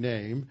on my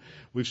name.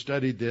 We've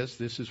studied this.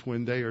 This is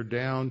when they are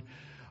down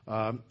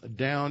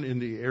in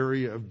the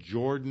area of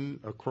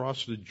Jordan,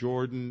 across the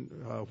Jordan,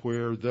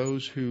 where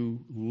those who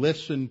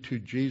listened to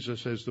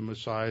Jesus as the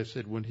Messiah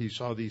said, when he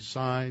saw these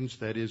signs,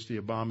 that is the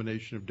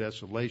abomination of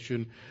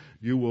desolation,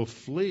 you will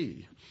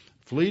flee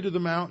to the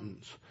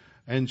mountains.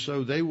 And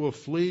so they will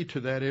flee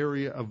to that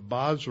area of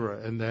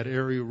Basra and that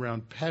area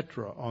around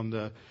Petra on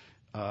the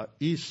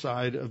east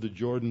side of the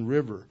Jordan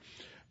River.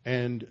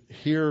 And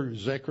here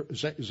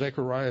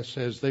Zechariah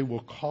says, they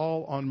will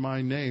call on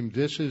my name.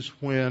 This is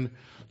when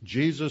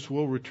Jesus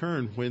will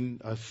return, when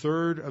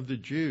 1/3 of the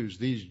Jews,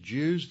 these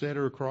Jews that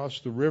are across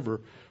the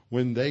river,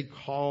 when they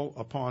call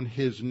upon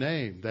his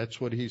name. That's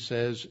what he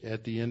says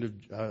at the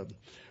end of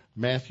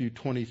Matthew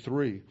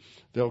 23.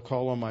 They'll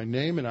call on my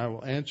name, and I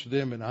will answer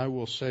them, and I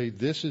will say,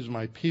 this is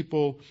my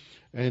people,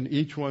 and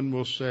each one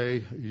will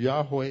say,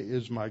 Yahweh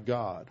is my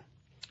God.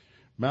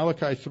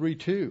 Malachi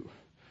 3:2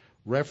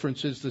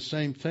 references the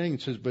same thing.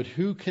 It says, but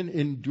who can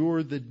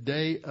endure the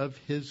day of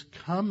his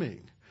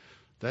coming?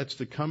 That's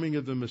the coming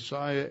of the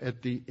Messiah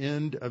at the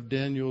end of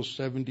Daniel's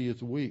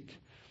 70th week.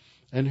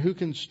 And who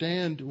can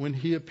stand when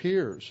he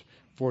appears?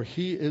 For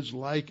he is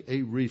like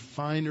a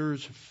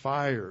refiner's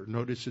fire.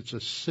 Notice it's a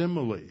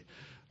simile,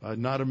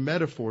 not a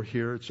metaphor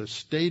here. It's a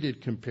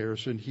stated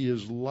comparison. He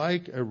is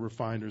like a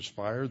refiner's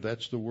fire.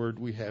 That's the word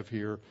we have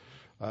here,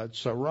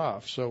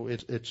 saraf. So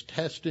it's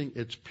testing,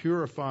 it's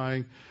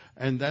purifying,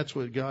 and that's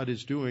what God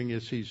is doing.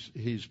 Is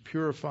He's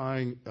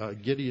purifying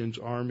Gideon's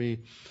army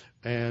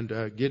and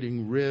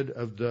getting rid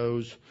of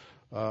those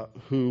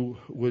who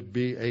would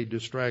be a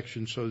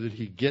distraction, so that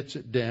He gets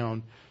it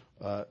down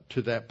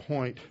to that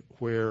point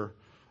where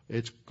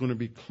it's going to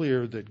be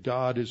clear that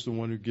God is the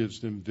one who gives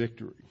them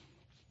victory.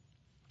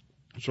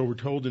 So we're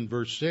told in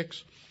verse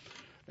 6,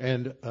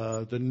 and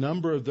the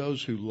number of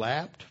those who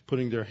lapped,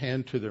 putting their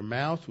hand to their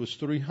mouth, was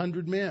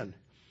 300 men.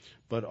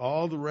 But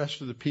all the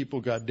rest of the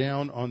people got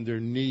down on their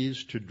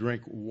knees to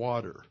drink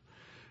water.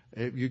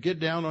 If you get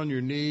down on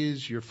your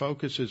knees, your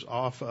focus is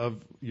off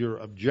of your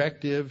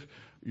objective.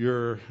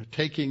 You're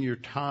taking your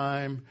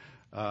time.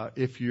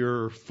 If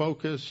you're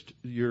focused,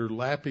 you're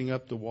lapping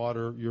up the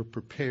water. You're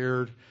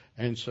prepared.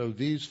 And so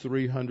these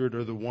 300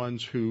 are the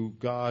ones who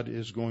God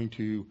is going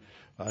to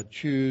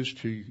choose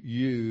to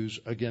use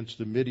against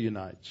the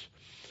Midianites.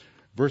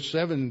 Verse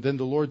 7, then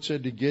the Lord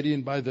said to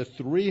Gideon, by the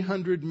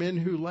 300 men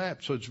who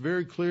lapped. So it's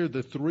very clear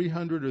the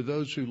 300 are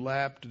those who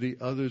lapped, the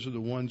others are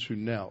the ones who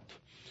knelt.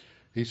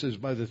 He says,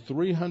 by the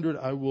 300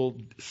 I will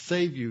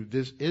save you.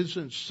 This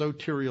isn't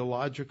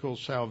soteriological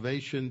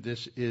salvation.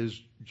 This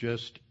is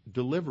just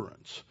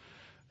deliverance.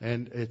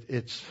 And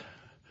it's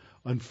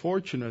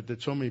unfortunate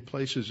that so many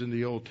places in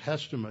the Old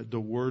Testament, the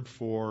word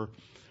for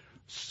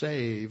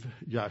save,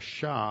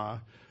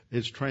 yasha,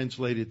 is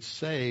translated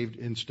saved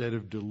instead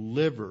of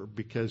deliver,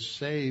 because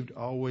saved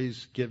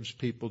always gives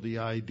people the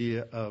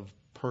idea of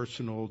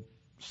personal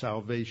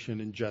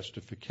salvation and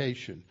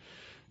justification.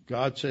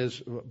 God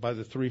says, by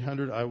the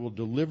 300, I will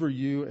deliver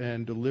you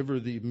and deliver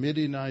the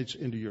Midianites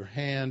into your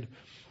hand.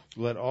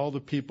 Let all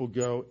the people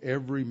go,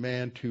 every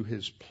man to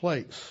his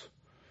place.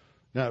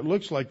 Now, it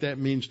looks like that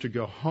means to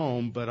go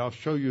home, but I'll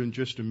show you in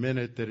just a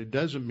minute that it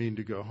doesn't mean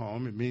to go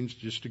home. It means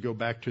just to go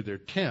back to their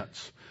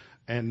tents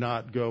and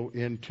not go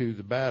into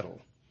the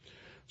battle.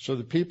 So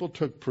the people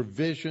took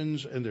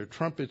provisions and their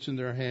trumpets in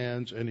their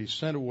hands, and he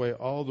sent away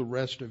all the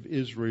rest of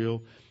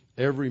Israel,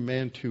 every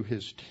man to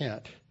his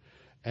tent,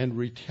 and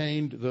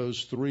retained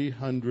those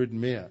 300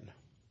 men.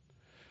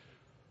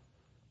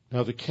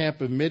 Now the camp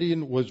of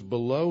Midian was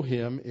below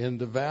him in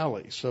the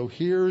valley. So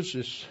here's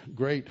this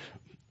great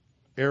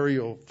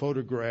aerial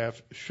photograph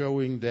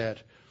showing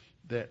that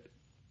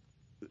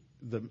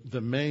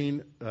the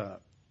main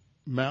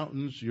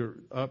mountains, you're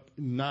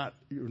not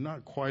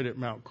quite at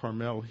Mount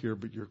Carmel here,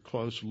 but you're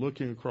close,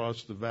 looking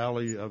across the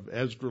valley of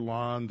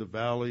Esdraelon, the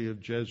valley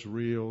of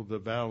Jezreel, the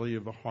valley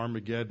of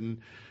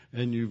Armageddon,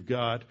 and you've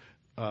got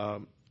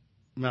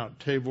Mount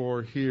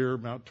Tabor here,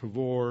 Mount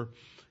Tabor.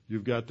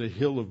 You've got the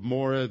hill of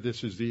Moreh.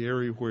 This is the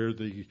area where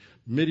the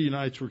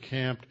Midianites were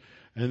camped.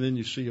 And then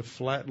you see a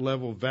flat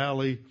level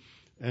valley,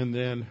 and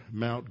then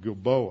Mount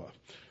Gilboa.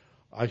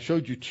 I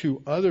showed you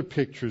two other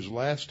pictures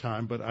last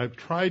time, but I've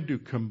tried to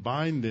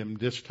combine them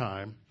this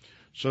time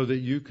so that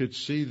you could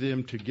see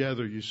them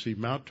together. You see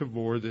Mount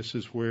Tabor. This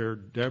is where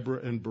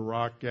Deborah and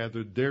Barak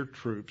gathered their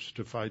troops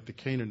to fight the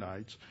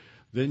Canaanites.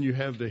 Then you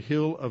have the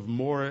hill of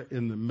Moreh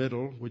in the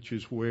middle, which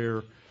is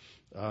where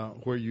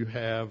you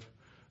have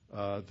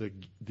the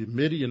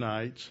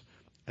Midianites.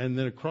 And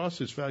then across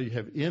this valley, you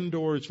have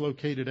Endor. It's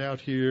located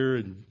out here,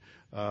 and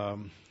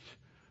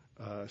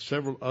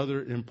several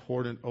other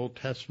important Old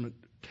Testament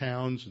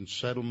towns and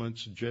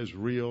settlements.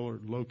 Jezreel are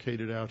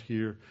located out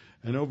here.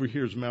 And over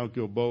here is Mount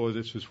Gilboa.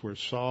 This is where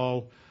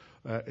Saul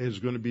is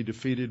going to be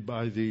defeated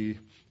by the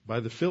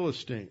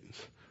Philistines.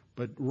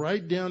 But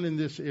right down in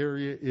this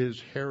area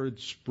is Herod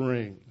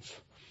Springs.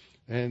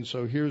 And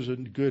so here's a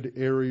good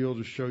aerial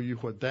to show you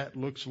what that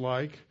looks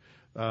like.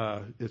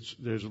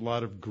 There's a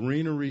lot of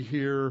greenery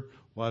here,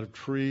 a lot of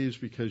trees,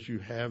 because you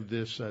have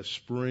this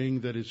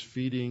spring that is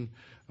feeding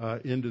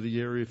into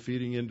the area,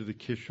 feeding into the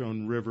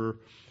Kishon River.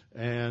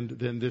 And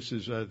then this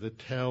is the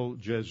Tel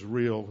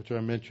Jezreel, which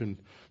I mentioned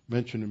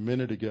a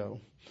minute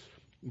ago.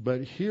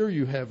 But here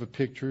you have a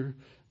picture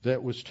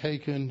that was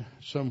taken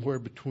somewhere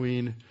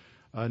between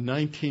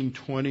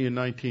 1920 and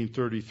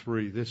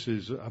 1933. This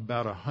is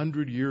about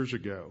 100 years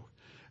ago.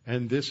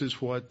 And this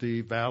is what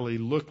the valley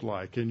looked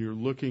like. And you're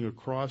looking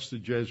across the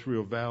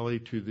Jezreel Valley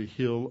to the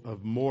hill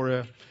of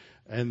Moreh.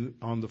 And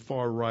on the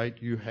far right,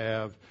 you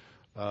have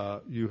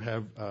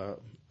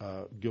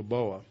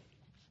Gilboa.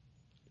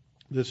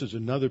 This is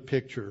another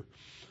picture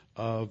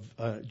of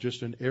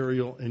just an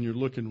aerial, and you're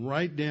looking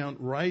right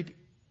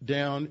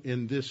down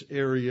in this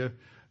area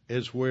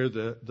is where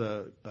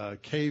the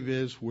cave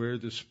is, where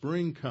the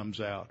spring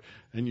comes out.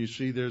 And you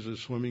see there's a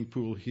swimming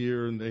pool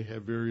here, and they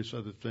have various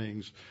other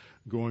things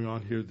going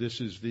on here. This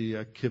is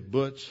the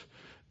kibbutz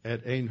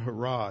at Ein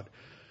Harod.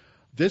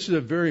 This is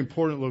a very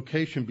important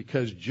location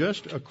because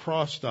just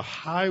across the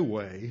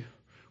highway,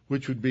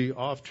 which would be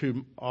off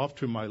to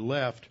my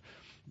left,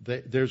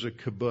 there's a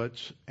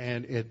kibbutz,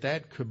 and at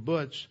that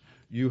kibbutz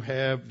you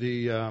have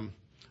the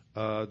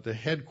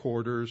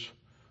headquarters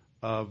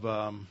of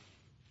the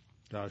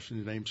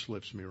name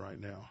slips me right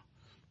now.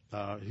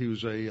 He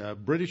was a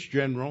British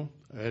general.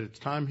 At its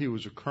time, he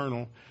was a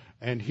colonel,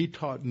 and he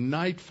taught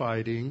night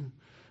fighting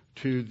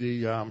to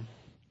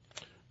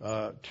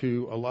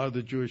a lot of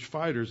the Jewish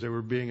fighters. They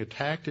were being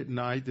attacked at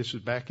night. This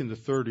is back in the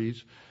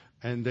 30s,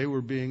 and they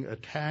were being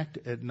attacked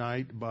at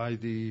night by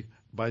the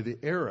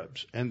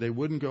Arabs, and they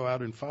wouldn't go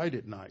out and fight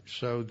at night.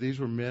 So these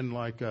were men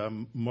like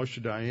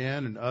Moshe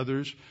Dayan and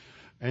others.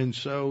 And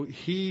so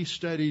he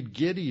studied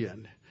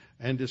Gideon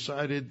and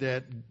decided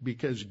that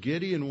because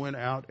Gideon went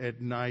out at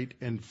night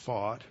and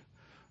fought,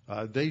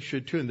 they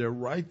should too. And they're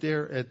right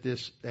there at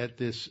this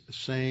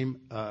same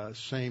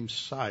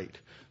site.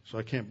 So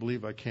I can't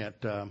believe I can't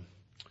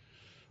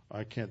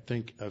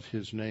think of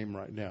his name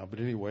right now. But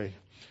anyway,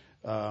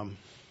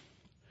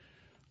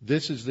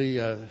 this is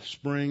the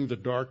spring, the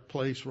dark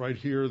place right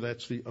here.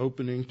 That's the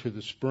opening to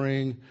the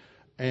spring.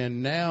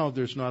 And now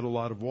there's not a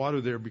lot of water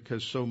there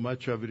because so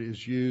much of it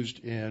is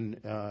used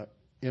in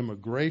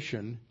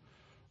irrigation,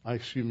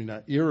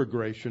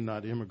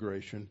 not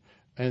immigration.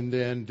 And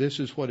then this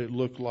is what it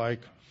looked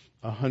like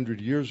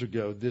 100 years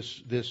ago.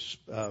 This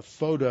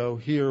photo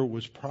here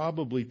was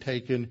probably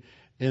taken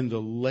in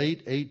the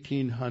late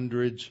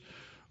 1800s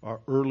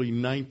or early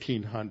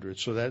 1900s.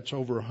 So that's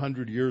over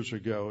 100 years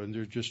ago. And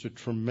there's just a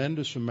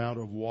tremendous amount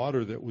of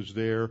water that was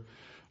there,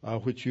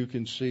 which you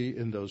can see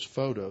in those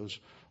photos.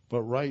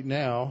 But right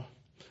now,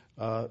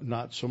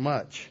 not so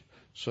much.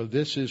 So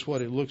this is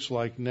what it looks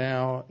like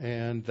now,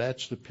 and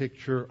that's the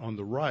picture on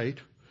the right.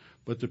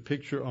 But the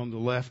picture on the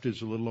left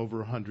is a little over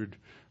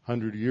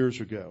 100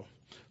 years ago.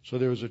 So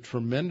there was a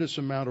tremendous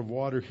amount of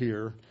water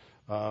here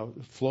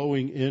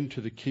flowing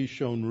into the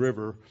Kishon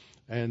River,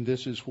 and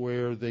this is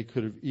where they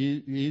could have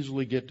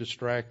easily get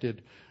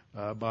distracted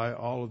by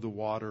all of the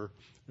water,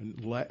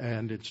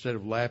 and instead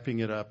of lapping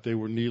it up, they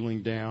were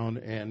kneeling down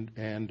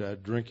and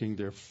drinking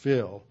their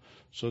fill.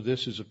 So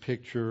this is a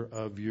picture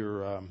of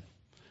your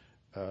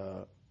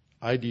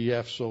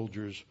IDF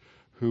soldiers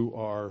who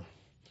are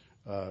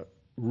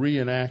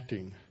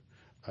reenacting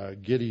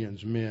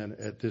Gideon's men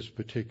at this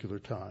particular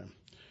time.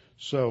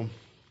 So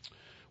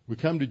we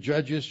come to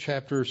Judges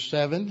chapter verse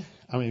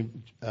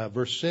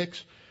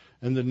 6,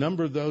 and the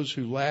number of those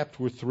who lapped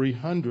were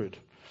 300.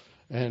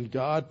 And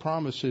God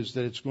promises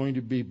that it's going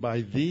to be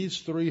by these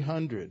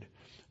 300,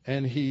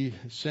 and he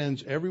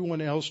sends everyone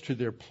else to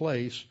their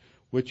place,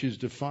 which is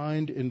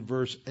defined in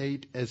verse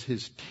 8 as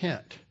his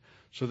tent.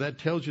 So that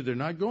tells you they're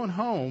not going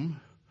home.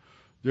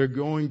 They're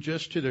going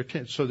just to their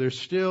tent. So they're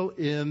still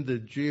in the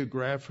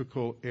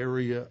geographical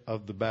area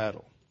of the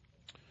battle.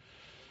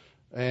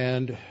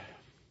 And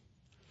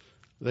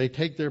they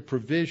take their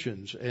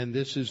provisions, and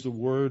this is the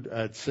word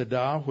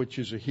tzedah, which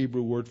is a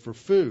Hebrew word for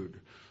food.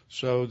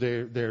 So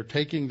they're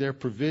taking their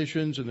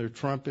provisions and their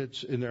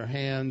trumpets in their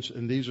hands,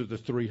 and these are the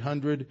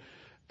 300.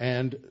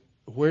 And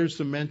where's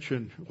the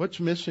mention? What's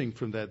missing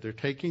from that? They're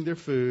taking their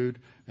food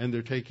and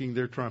they're taking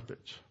their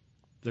trumpets,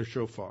 their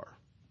shofar.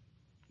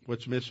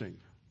 What's missing?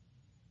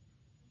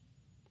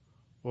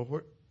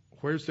 Well,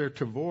 where's their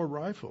Tavor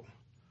rifle?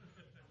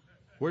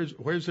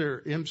 Where's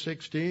their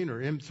M16 or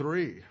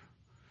M3?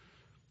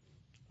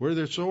 Where are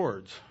their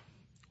swords?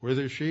 Where are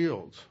their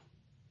shields?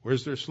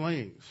 Where's their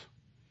slings?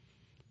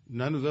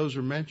 None of those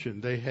are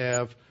mentioned. They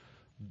have,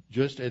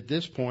 just at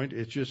this point,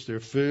 it's just their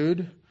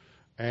food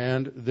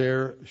and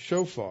their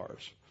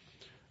shofars.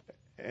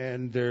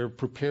 And they're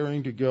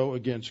preparing to go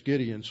against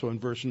Gideon. So in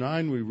verse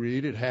 9 we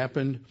read, it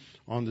happened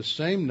on the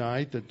same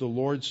night that the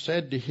Lord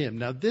said to him.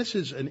 Now this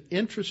is an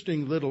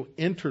interesting little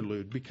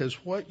interlude, because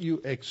what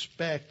you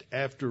expect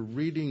after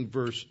reading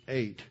verse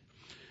 8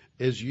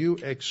 is you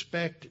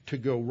expect to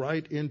go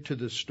right into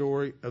the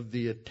story of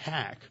the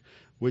attack,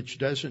 which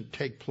doesn't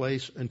take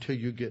place until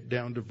you get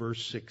down to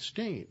verse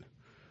 16.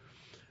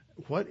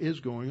 What is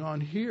going on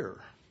here?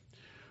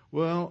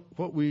 Well,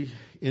 what we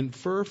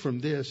infer from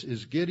this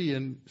is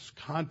Gideon's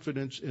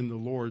confidence in the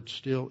Lord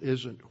still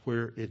isn't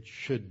where it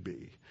should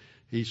be.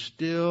 He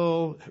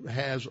still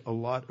has a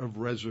lot of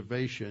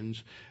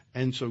reservations,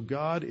 and so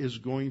God is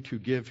going to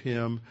give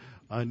him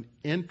an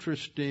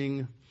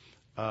interesting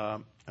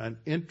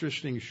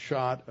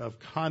shot of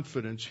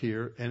confidence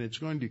here, and it's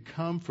going to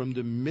come from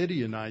the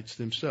Midianites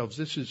themselves.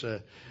 This is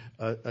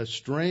a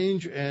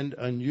strange and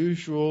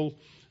unusual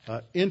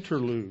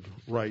interlude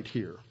right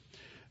here.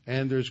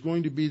 And there's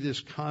going to be this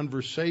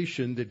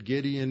conversation that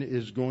Gideon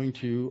is going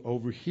to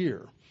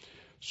overhear.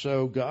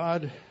 So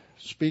God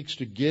speaks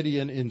to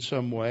Gideon in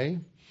some way,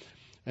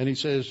 and he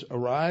says,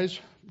 arise,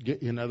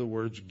 in other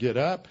words, get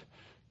up,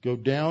 go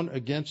down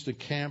against the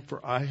camp,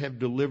 for I have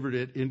delivered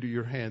it into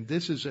your hand.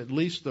 This is at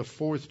least the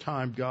fourth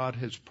time God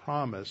has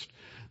promised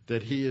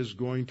that he is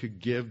going to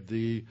give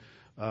the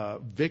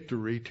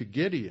victory to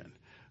Gideon.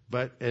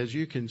 But as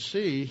you can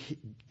see,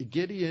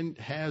 Gideon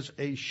has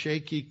a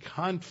shaky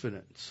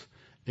confidence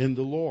in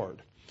the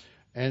Lord.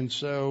 And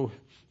so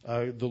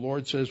the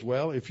Lord says,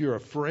 well, if you're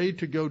afraid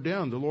to go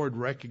down, the Lord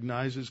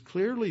recognizes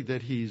clearly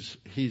that he's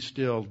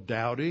still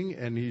doubting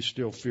and he's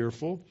still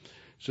fearful.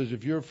 He says,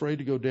 if you're afraid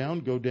to go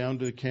down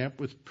to the camp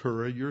with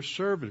Purah, your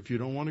servant. If you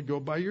don't want to go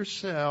by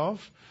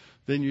yourself,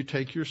 then you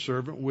take your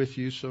servant with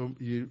you so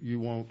you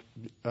won't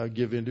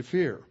give in to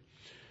fear.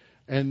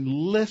 And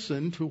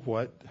listen to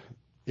what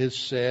is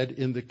said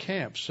in the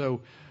camp.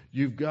 So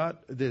you've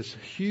got this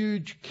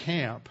huge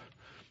camp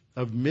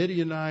of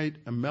Midianite,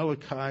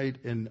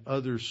 Amalekite, and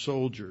other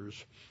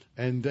soldiers,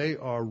 and they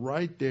are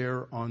right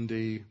there on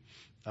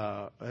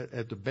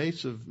at the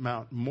base of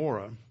Mount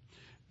Morah,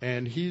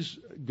 and he's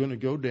going to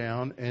go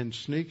down and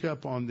sneak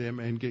up on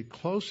them and get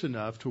close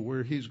enough to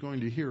where he's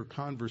going to hear a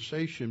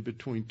conversation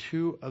between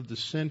two of the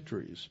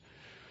sentries.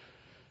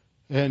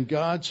 And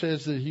God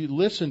says that he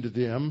listened to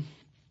them,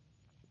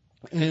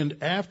 and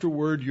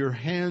afterward your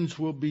hands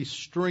will be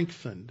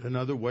strengthened.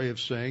 Another way of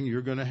saying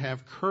you're going to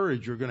have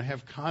courage, you're going to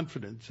have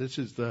confidence. This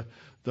is the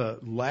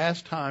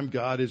last time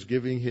God is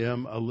giving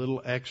him a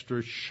little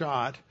extra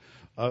shot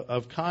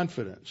of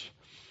confidence.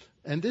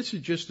 And this is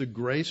just the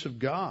grace of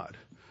God.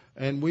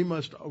 And we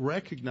must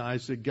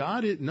recognize that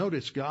God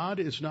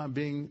is not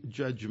being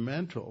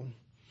judgmental.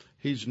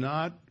 He's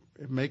not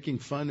making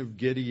fun of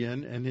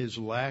Gideon and his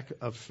lack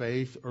of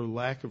faith or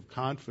lack of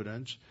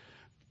confidence.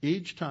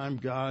 Each time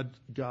God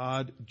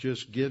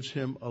just gives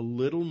him a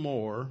little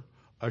more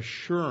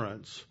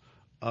assurance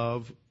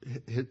of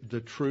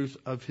the truth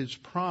of his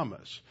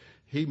promise.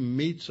 He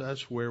meets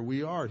us where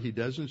we are. He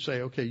doesn't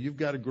say, okay, you've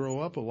got to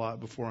grow up a lot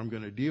before I'm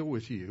going to deal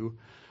with you.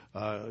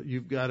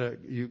 You've got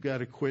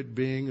to quit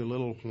being a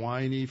little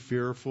whiny,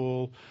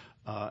 fearful,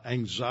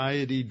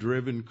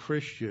 anxiety-driven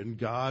Christian.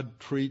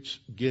 God treats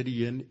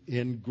Gideon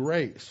in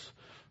grace.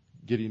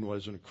 Gideon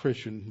wasn't a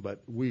Christian,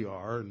 but we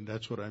are, and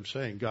that's what I'm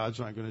saying. God's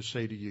not going to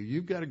say to you,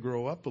 you've got to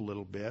grow up a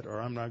little bit,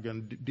 or I'm not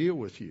going to deal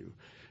with you.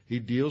 He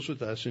deals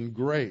with us in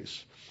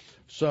grace.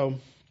 So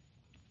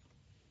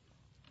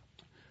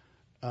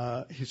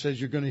he says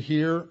you're going to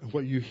hear,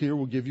 what you hear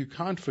will give you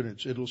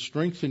confidence. It'll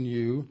strengthen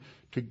you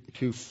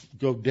to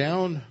go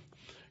down.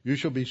 You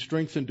shall be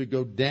strengthened to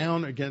go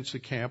down against the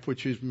camp,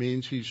 which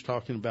means he's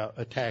talking about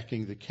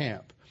attacking the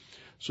camp.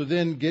 So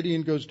then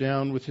Gideon goes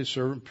down with his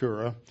servant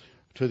Purah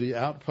to the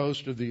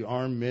outpost of the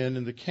armed men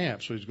in the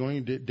camp. So he's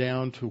going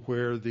down to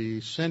where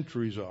the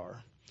sentries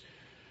are.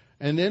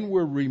 And then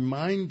we're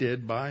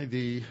reminded by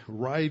the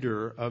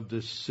writer of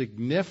the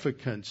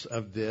significance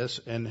of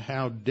this and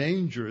how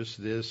dangerous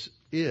this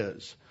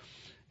is.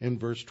 In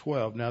verse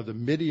 12, now the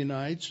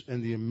Midianites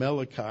and the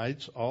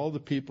Amalekites, all the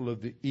people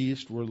of the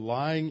east, were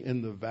lying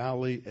in the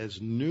valley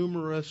as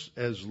numerous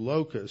as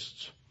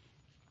locusts,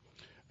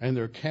 and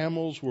their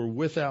camels were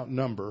without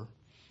number,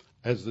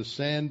 as the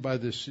sand by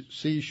the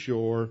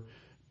seashore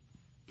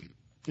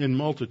in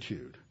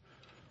multitude.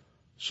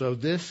 So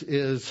this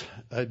is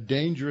a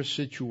dangerous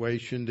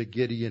situation that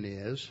Gideon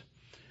is.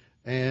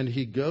 And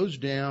he goes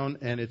down,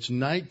 and it's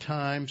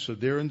nighttime, so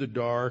they're in the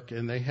dark,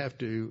 and they have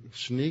to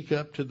sneak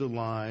up to the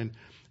line.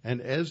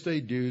 And as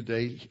they do,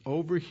 they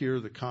overhear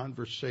the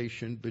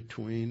conversation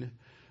between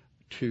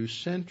two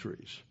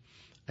sentries.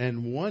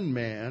 And one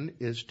man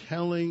is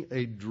telling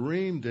a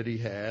dream that he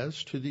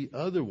has to the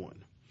other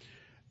one.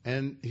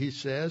 And he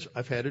says,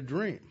 I've had a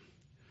dream.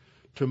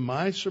 To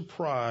my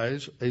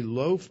surprise, a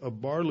loaf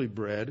of barley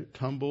bread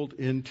tumbled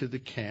into the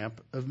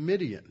camp of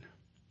Midian.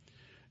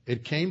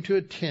 It came to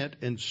a tent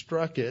and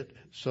struck it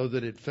so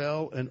that it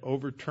fell and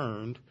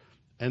overturned,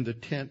 and the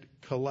tent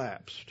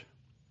collapsed.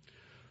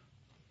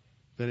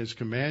 Then his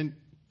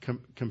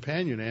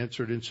companion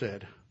answered and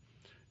said,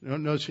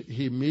 notice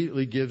he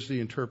immediately gives the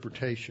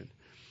interpretation.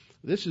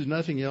 This is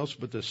nothing else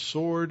but the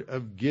sword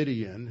of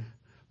Gideon,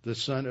 the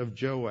son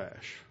of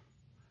Joash.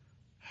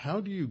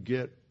 How do you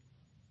get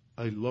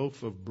a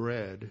loaf of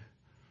bread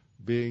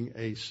being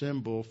a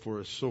symbol for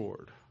a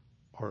sword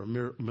or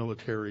a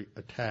military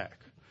attack?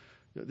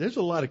 There's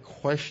a lot of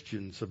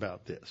questions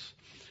about this.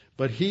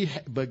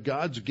 But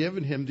God's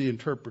given him the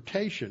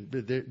interpretation.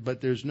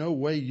 But there's no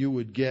way you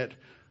would get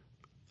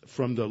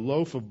from the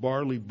loaf of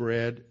barley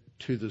bread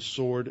to the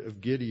sword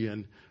of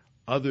Gideon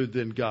other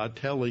than God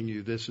telling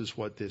you this is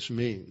what this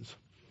means.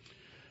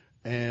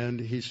 And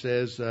he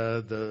says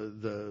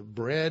the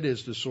bread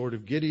is the sword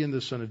of Gideon,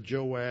 the son of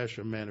Joash,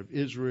 a man of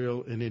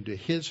Israel, and into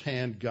his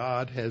hand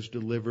God has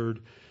delivered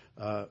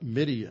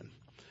Midian.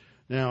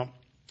 Now,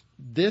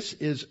 this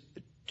is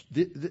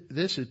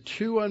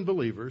two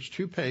unbelievers,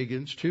 two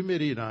pagans, two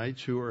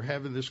Midianites who are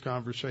having this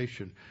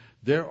conversation.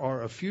 There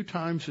are a few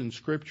times in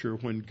Scripture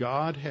when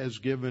God has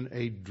given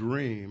a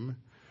dream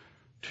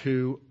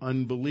to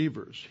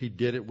unbelievers. He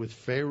did it with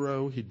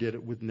Pharaoh. He did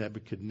it with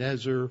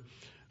Nebuchadnezzar.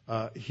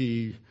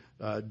 He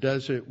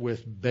does it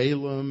with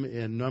Balaam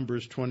in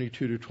Numbers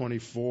 22 to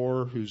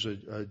 24, who's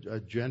a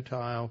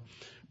Gentile.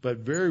 But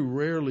very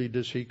rarely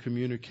does he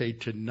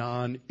communicate to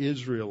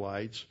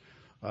non-Israelites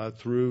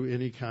through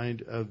any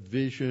kind of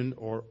vision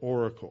or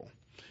oracle.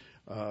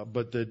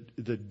 But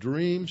the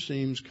dream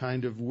seems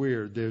kind of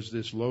weird. There's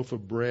this loaf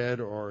of bread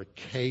or a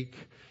cake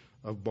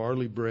of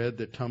barley bread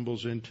that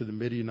tumbles into the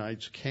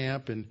Midianites'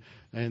 camp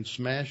and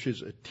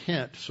smashes a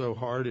tent so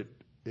hard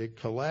it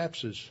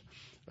collapses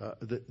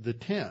the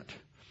tent.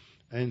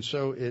 And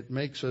so it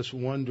makes us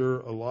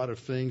wonder a lot of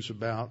things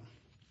about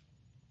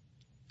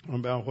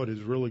what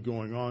is really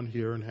going on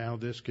here and how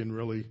this can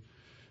really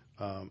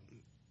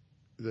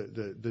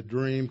the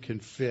dream can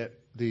fit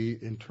the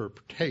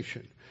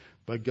interpretation.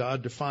 But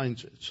God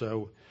defines it.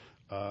 So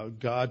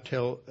God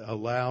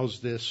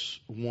allows this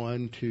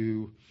one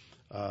to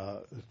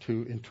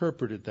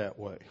interpret it that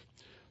way.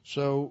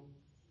 So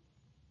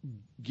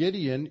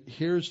Gideon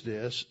hears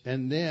this,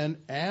 and then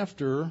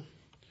after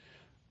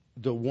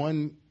the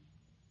one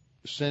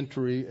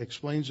sentry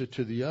explains it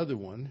to the other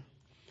one,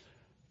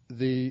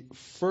 the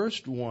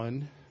first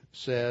one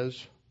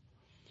says,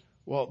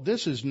 well,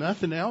 this is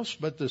nothing else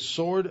but the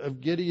sword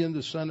of Gideon,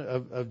 the son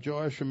of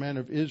Joash, a man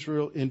of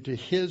Israel. Into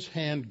his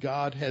hand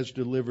God has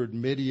delivered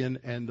Midian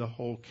and the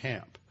whole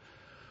camp.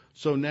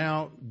 So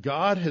now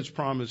God has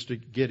promised to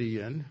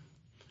Gideon,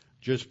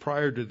 just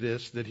prior to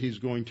this, that he's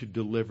going to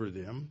deliver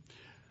them.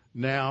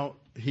 Now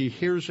he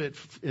hears it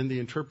in the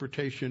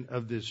interpretation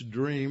of this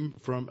dream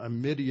from a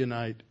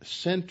Midianite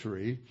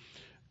sentry,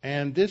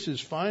 and this is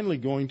finally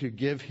going to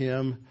give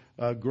him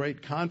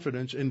great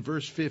confidence. And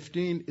verse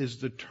 15 is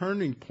the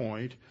turning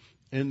point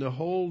in the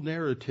whole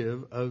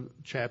narrative of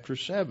chapter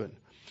 7.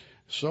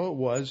 So it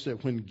was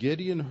that when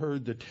Gideon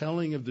heard the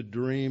telling of the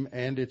dream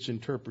and its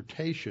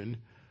interpretation,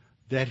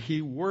 that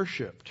he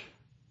worshiped.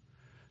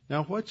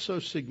 Now, what's so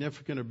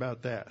significant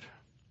about that?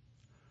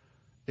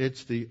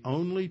 It's the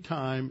only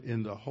time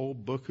in the whole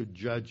book of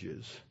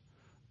Judges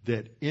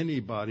that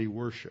anybody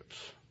worships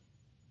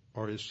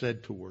or is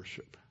said to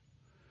worship.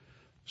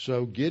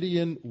 So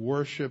Gideon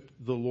worshiped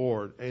the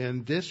Lord.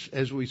 And this,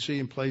 as we see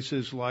in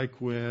places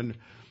like when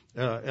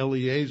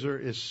Eliezer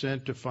is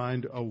sent to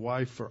find a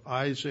wife for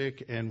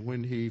Isaac, and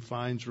when he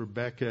finds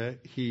Rebekah,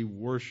 he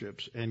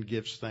worships and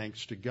gives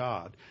thanks to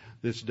God.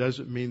 This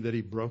doesn't mean that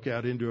he broke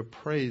out into a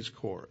praise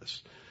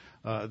chorus.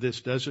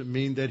 This doesn't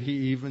mean that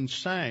he even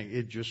sang.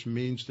 It just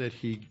means that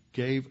he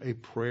gave a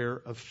prayer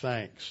of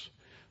thanks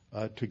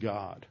to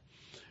God.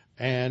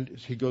 And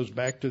he goes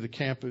back to the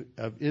camp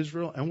of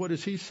Israel, and what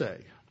does he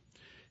say?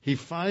 He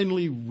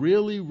finally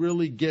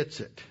really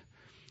gets it.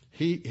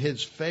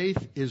 His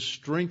faith is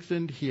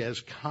strengthened. He has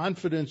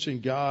confidence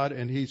in God,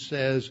 and he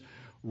says,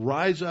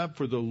 "Rise up,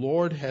 for the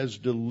Lord has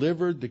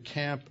delivered the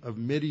camp of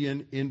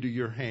Midian into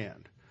your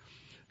hand."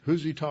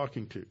 Who's he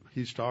talking to?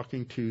 He's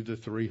talking to the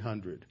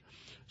 300.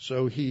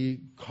 So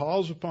he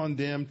calls upon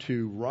them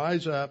to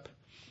rise up,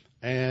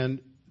 and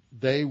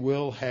they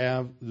will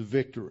have the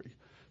victory.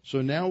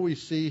 So now we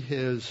see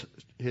his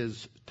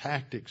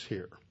tactics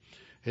here.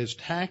 His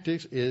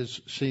tactics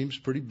seems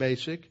pretty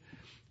basic.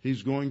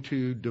 He's going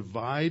to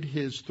divide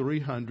his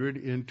 300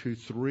 into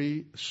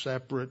 3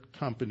 separate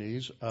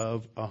companies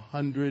of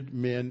 100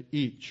 men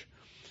each.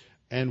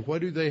 And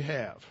what do they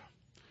have?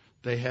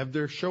 They have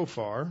their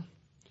shofar,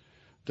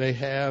 They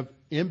have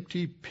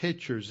empty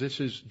pitchers. This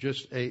is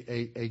just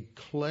a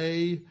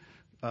clay,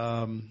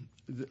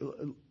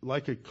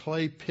 like a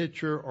clay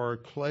pitcher or a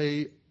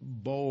clay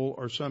bowl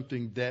or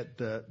something that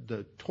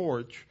the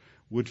torch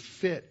would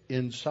fit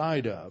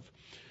inside of.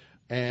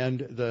 And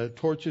the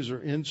torches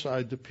are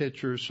inside the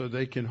pitcher so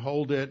they can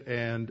hold it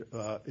and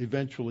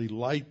eventually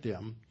light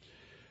them.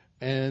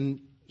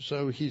 And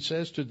so he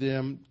says to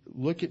them,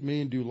 look at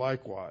me and do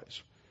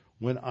likewise.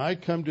 When I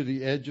come to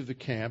the edge of the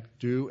camp,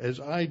 do as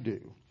I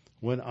do.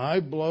 When I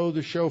blow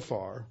the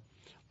shofar,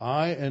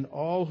 I and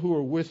all who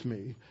are with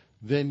me,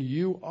 then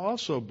you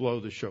also blow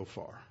the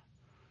shofar.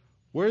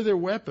 Where are their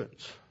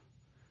weapons?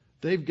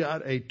 They've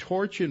got a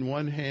torch in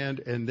one hand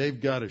and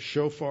they've got a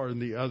shofar in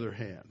the other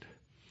hand.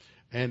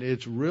 And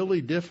it's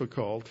really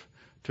difficult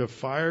to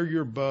fire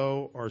your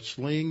bow or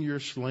sling your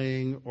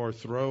sling or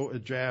throw a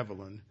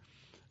javelin.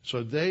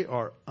 So they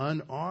are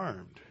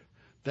unarmed.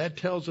 That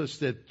tells us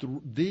that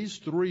these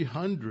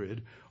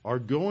 300 are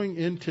going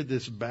into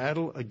this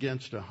battle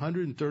against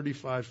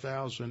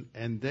 135,000,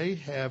 and they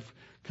have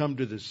come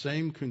to the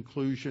same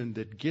conclusion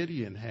that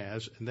Gideon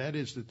has, and that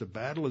is that the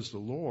battle is the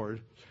Lord,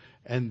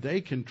 and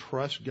they can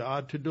trust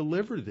God to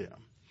deliver them.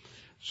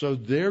 So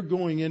they're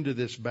going into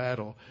this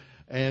battle,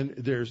 and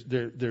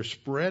they're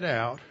spread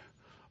out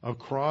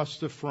across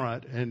the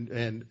front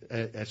and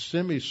a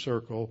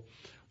semicircle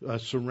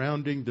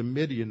surrounding the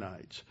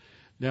Midianites.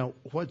 Now,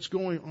 what's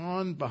going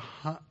on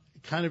behind,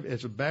 kind of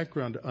as a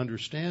background to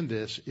understand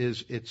this,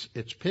 is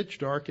it's pitch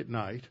dark at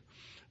night.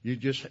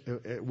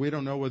 We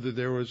don't know whether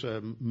there was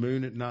a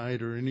moon at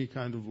night or any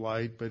kind of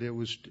light, but it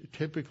was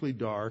typically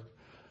dark.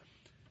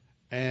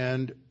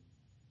 And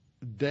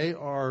they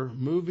are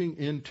moving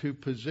into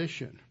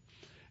position.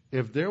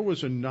 If there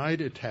was a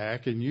night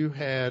attack and you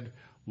had,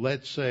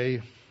 let's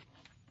say,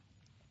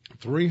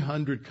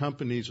 300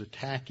 companies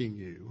attacking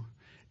you,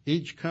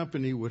 each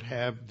company would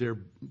have their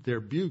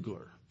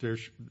bugler, they're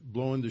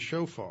blowing the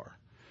shofar.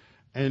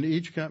 And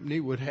each company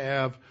would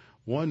have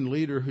one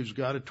leader who's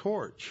got a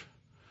torch.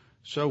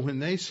 So when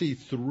they see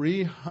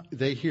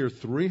they hear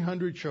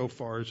 300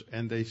 shofars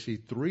and they see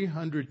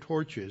 300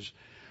 torches,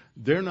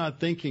 they're not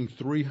thinking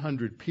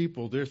 300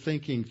 people, they're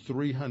thinking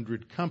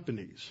 300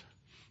 companies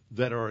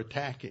that are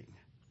attacking.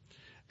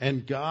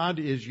 And God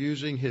is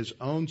using his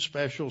own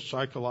special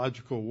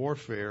psychological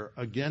warfare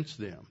against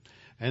them.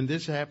 And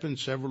this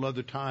happens several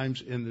other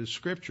times in the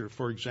scripture.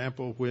 For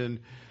example, when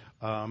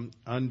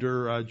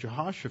under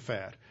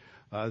Jehoshaphat,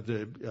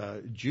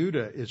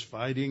 Judah is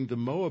fighting the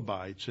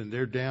Moabites, and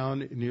they're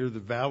down near the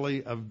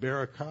valley of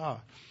Berakah,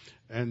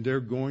 and they're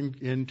going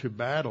into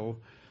battle,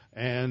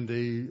 and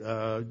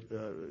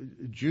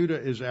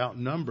Judah is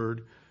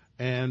outnumbered.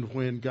 And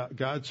when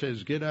God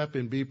says, get up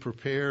and be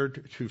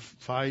prepared to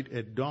fight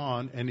at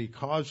dawn, and he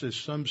causes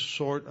some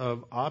sort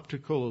of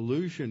optical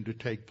illusion to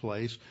take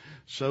place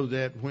so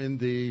that when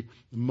the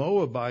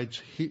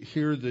Moabites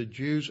hear the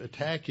Jews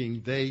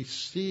attacking, they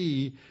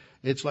see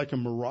it's like a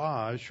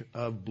mirage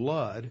of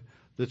blood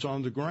that's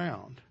on the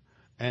ground.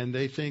 And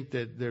they think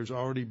that there's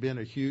already been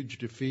a huge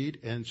defeat,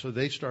 and so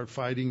they start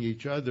fighting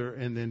each other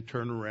and then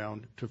turn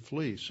around to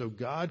flee. So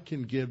God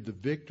can give the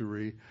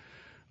victory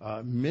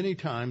many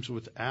times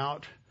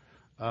without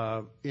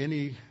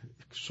any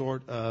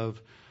sort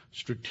of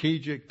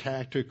strategic,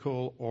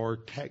 tactical, or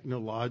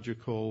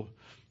technological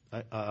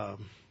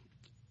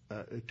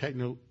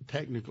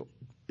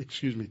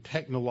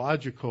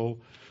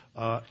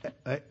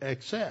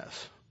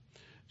excess.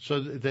 So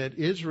that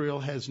Israel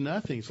has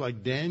nothing. It's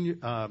like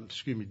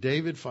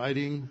David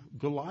fighting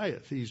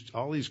Goliath.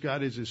 All he's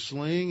got is his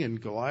sling, and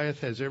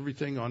Goliath has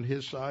everything on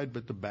his side,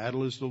 but the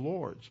battle is the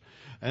Lord's.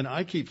 And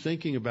I keep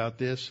thinking about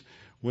this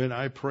when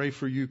I pray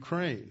for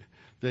Ukraine,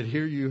 that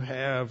here you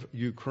have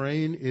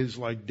Ukraine is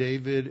like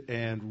David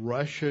and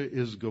Russia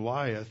is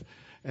Goliath,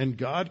 and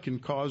God can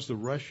cause the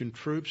Russian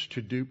troops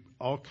to do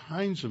all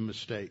kinds of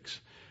mistakes,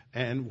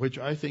 and which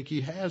I think he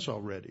has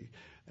already.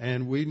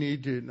 And we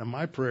need to,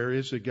 my prayer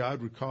is that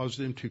God would cause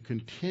them to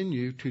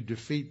continue to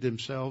defeat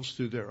themselves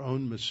through their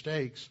own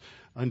mistakes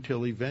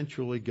until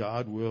eventually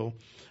God will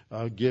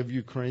give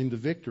Ukraine the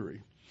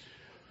victory.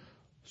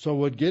 So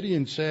what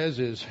Gideon says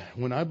is,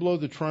 when I blow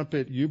the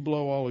trumpet, you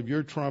blow all of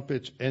your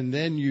trumpets, and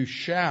then you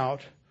shout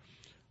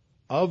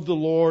of the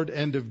Lord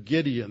and of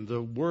Gideon.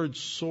 The word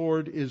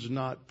sword is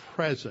not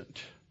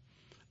present.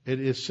 It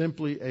is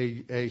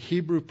simply a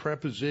Hebrew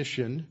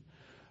preposition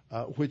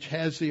which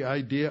has the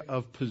idea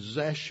of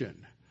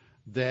possession,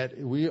 that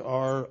we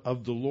are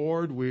of the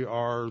Lord, we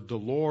are the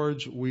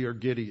Lord's, we are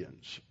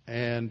Gideon's.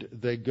 And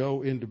they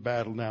go into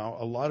battle. Now,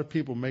 a lot of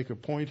people make a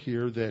point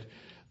here that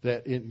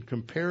in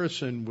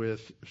comparison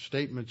with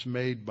statements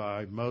made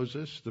by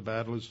Moses, the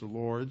battle is the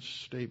Lord's,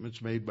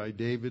 statements made by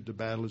David, the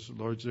battle is the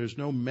Lord's, there's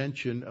no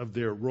mention of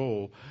their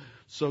role.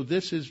 So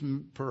this is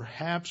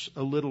perhaps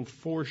a little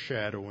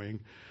foreshadowing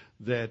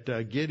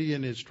that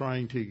Gideon is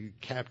trying to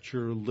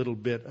capture a little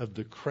bit of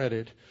the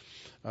credit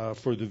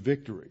for the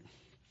victory.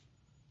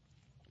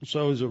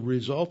 So as a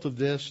result of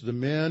this, the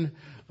men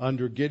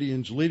under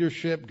Gideon's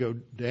leadership go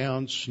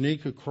down,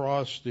 sneak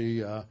across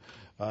the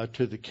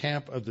to the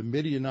camp of the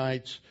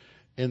Midianites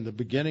in the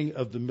beginning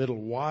of the middle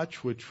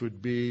watch, which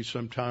would be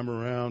sometime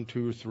around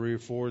 2 or 3 or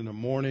 4 in the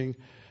morning.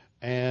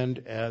 And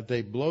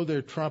they blow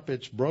their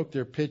trumpets, broke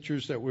their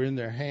pitchers that were in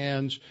their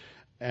hands,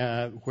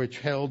 which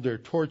held their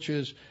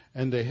torches,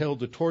 and they held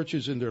the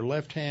torches in their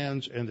left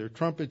hands and their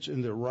trumpets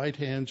in their right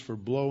hands for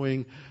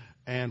blowing.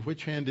 And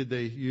which hand did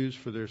they use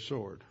for their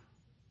sword?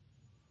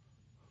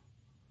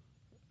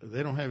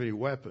 They don't have any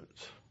weapons.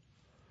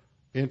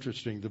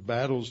 Interesting. The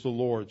battle's the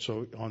Lord.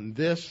 So on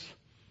this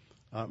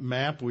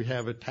map, we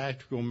have a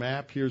tactical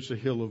map. Here's the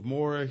hill of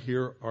Moreh.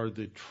 Here are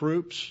the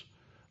troops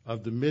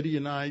of the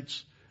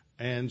Midianites.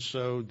 And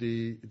so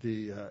the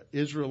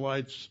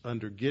Israelites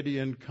under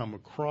Gideon come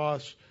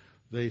across.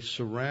 They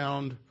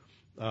surround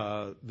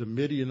the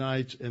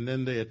Midianites, and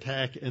then they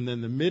attack. And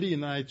then the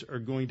Midianites are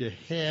going to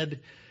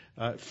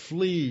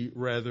flee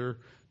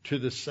to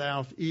the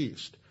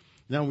southeast.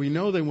 Now, we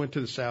know they went to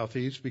the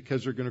southeast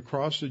because they're going to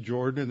cross the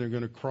Jordan, and they're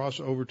going to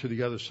cross over to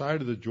the other side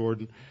of the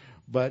Jordan.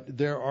 But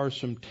there are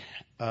some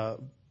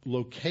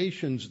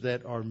locations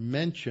that are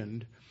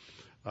mentioned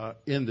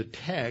in the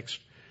text,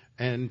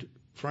 and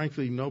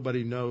frankly,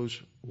 nobody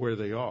knows where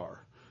they are.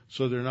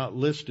 So they're not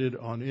listed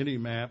on any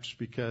maps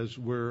because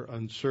we're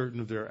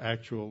uncertain of their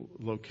actual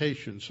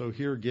location. So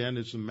here again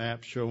is the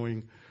map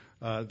showing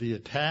the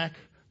attack,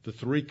 the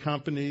 3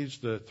 companies,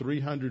 the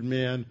 300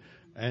 men,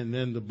 and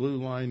then the blue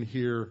line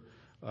here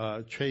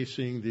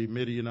chasing the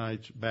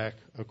Midianites back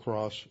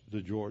across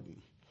the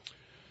Jordan.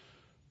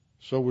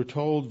 So we're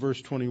told,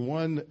 verse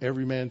 21,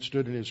 every man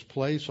stood in his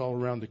place all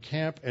around the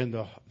camp, and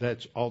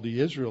that's all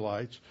the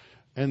Israelites,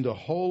 and the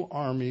whole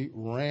army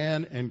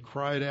ran and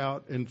cried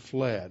out and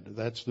fled.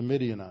 That's the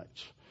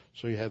Midianites.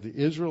 So you have the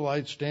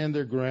Israelites stand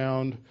their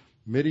ground,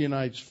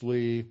 Midianites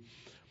flee.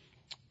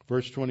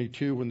 Verse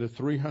 22, when the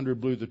 300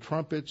 blew the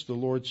trumpets, the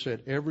Lord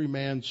set every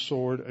man's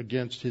sword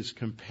against his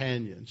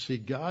companion. See,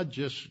 God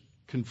just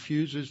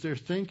confuses their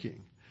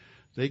thinking.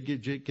 They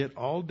get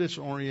all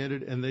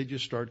disoriented, and they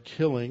just start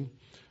killing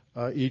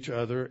each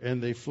other,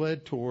 and they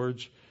fled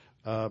towards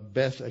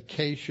Beth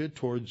Acacia,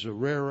 towards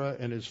Zerera,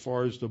 and as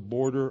far as the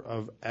border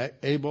of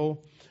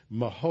Abel,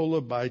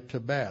 Mahola by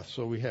Tabath.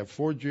 So we have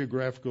 4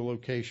 geographical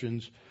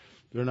locations.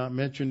 They're not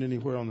mentioned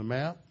anywhere on the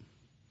map.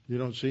 You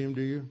don't see them,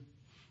 do you?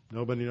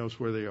 Nobody knows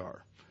where they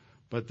are.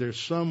 But they're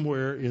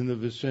somewhere in the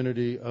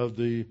vicinity of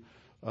the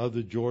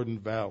Jordan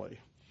Valley.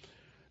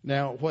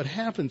 Now, what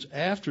happens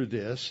after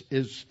this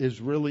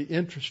is really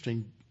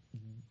interesting.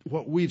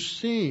 What we've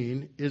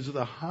seen is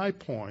the high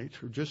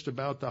point, or just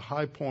about the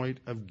high point,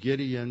 of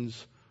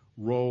Gideon's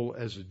role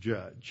as a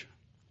judge.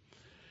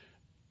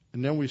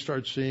 And then we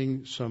start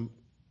seeing some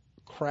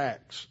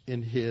cracks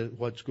in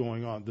what's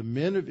going on. The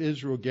men of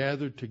Israel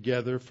gathered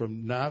together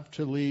from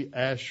Naphtali,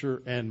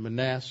 Asher, and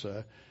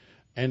Manasseh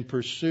and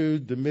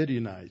pursued the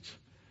Midianites.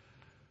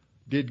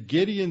 Did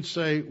Gideon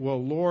say,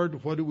 well,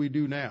 Lord, what do we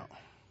do now?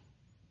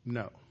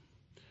 No.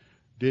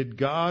 Did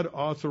God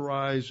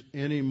authorize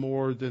any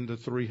more than the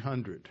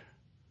 300?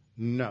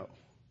 No.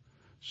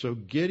 So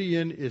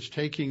Gideon is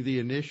taking the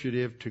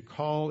initiative to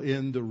call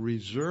in the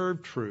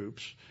reserve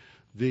troops,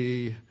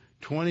 the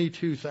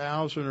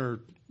 22,000 or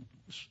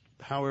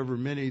however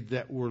many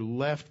that were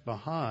left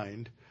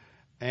behind,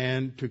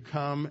 and to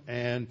come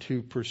and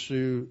to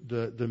pursue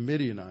the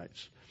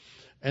Midianites.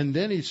 And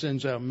then he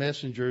sends out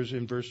messengers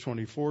in verse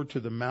 24 to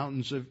the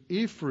mountains of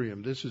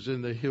Ephraim. This is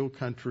in the hill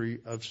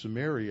country of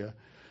Samaria.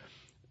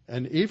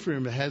 And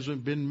Ephraim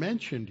hasn't been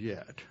mentioned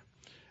yet.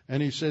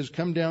 And he says,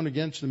 come down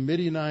against the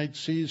Midianites,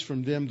 seize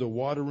from them the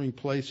watering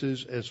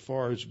places as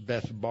far as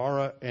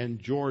Bethbara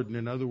and Jordan.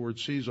 In other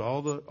words, seize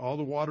all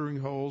the watering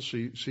holes,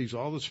 seize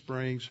all the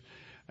springs,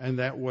 and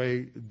that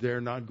way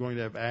they're not going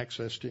to have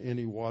access to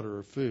any water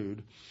or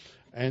food.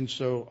 And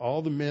so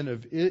all the men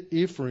of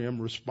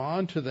Ephraim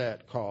respond to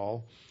that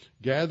call,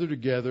 gather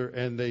together,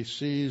 and they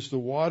seize the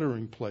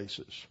watering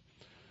places.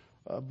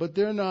 But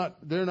they're not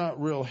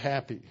real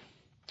happy.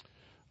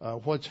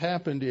 What's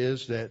happened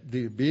is that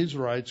the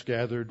Abiezrites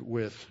gathered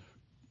with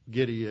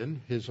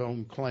Gideon, his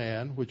own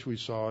clan, which we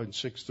saw in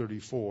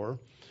 634.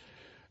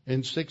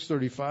 In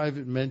 635,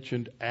 it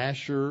mentioned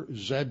Asher,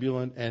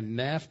 Zebulun, and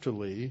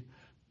Naphtali.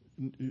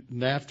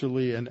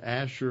 Naphtali and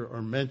Asher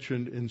are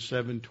mentioned in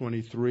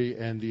 723,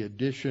 and the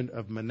addition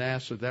of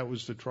Manasseh, that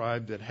was the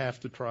tribe that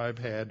half the tribe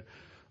had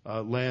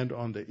land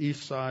on the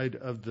east side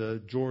of the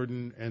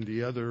Jordan and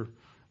the other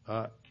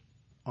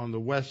on the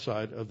west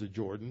side of the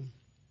Jordan.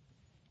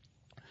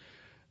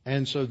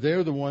 And so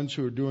they're the ones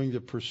who are doing the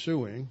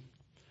pursuing.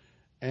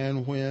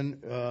 And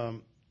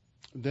when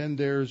then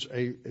there's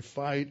a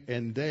fight,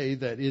 and they,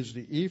 that is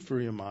the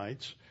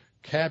Ephraimites,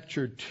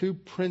 captured 2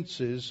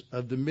 princes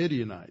of the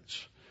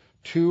Midianites,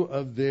 2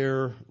 of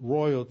their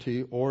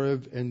royalty,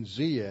 Oreb and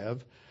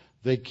Zeev.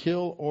 They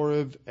kill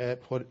Oreb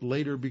at what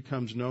later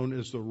becomes known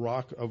as the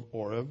Rock of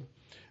Oreb.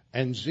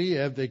 And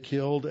Zeev they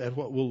killed at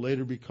what will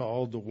later be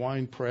called the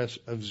winepress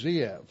of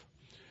Zeev.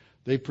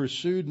 They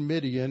pursued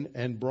Midian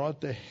and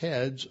brought the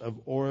heads of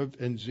Oreb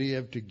and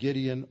Zeev to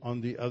Gideon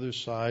on the other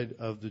side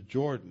of the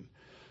Jordan.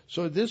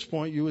 So at this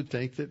point, you would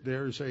think that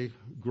there's a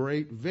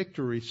great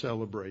victory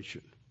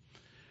celebration.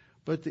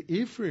 But the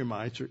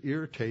Ephraimites are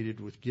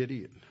irritated with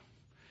Gideon.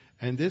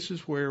 And this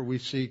is where we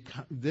see,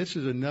 this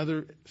is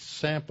another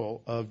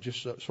sample of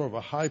just sort of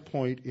a high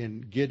point in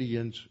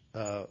Gideon's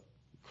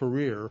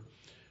career.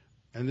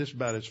 And this is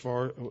about as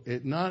far,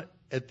 not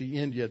at the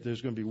end yet,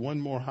 there's going to be one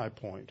more high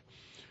point.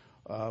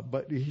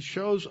 But he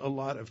shows a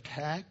lot of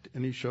tact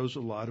and he shows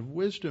a lot of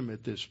wisdom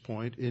at this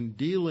point in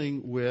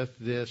dealing with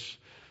this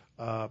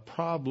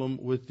problem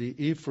with the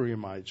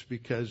Ephraimites,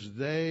 because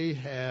they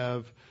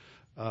have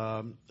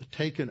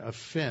taken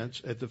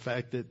offense at the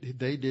fact that he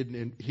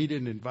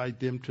didn't invite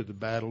them to the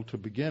battle to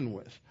begin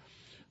with.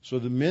 So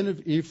the men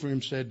of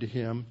Ephraim said to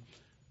him,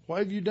 "Why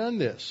have you done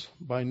this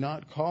by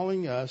not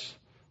calling us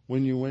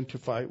when you went to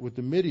fight with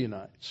the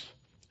Midianites?"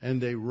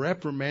 And they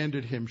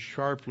reprimanded him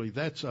sharply.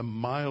 That's a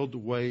mild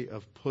way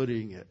of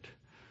putting it.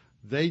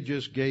 They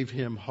just gave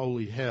him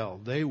holy hell.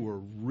 They were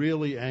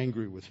really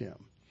angry with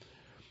him.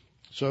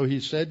 So he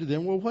said to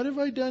them, "Well, what have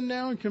I done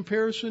now in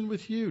comparison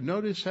with you?"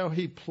 Notice how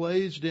he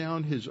plays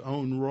down his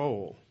own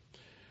role.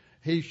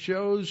 He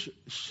shows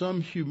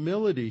some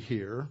humility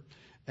here,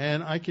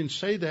 and I can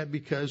say that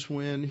because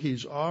when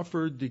he's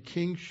offered the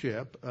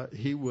kingship,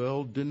 he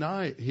will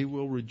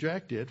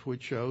reject it,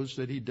 which shows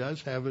that he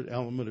does have an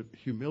element of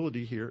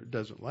humility here. It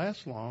doesn't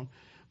last long,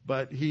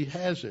 but he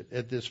has it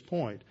at this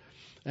point.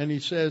 And he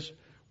says,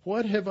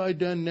 "What have I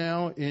done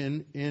now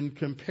in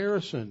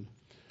comparison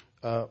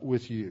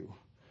with you?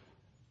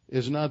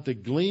 Is not the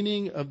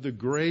gleaning of the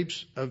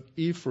grapes of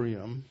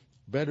Ephraim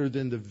better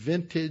than the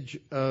vintage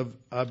of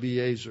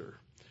Abiezer?"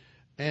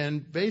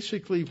 And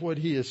basically what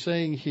he is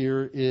saying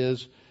here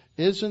is,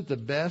 isn't the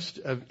best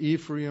of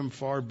Ephraim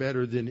far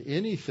better than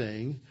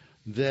anything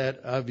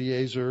that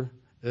the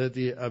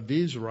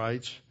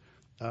Abiezrites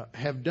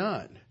have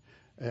done?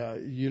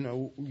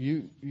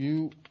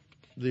 The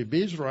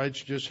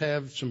Abiezrites just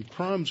have some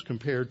crumbs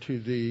compared to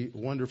the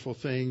wonderful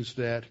things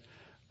that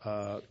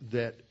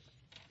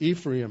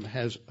Ephraim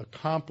has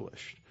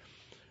accomplished.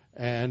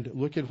 And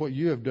look at what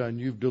you have done.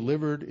 You've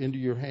delivered into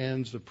your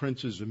hands the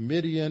princes of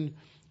Midian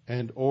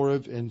and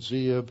Oreb and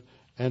Zeeb.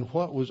 And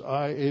what was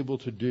I able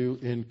to do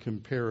in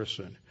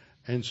comparison?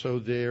 And so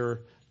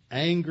their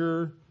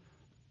anger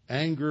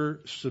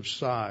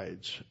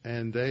subsides,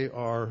 and they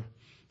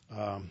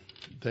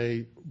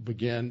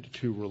begin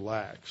to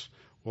relax.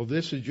 Well,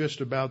 this is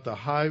just about the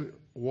high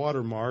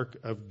watermark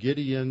of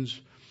Gideon's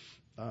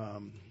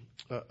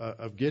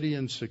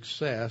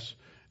success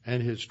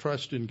and his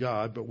trust in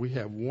God. But we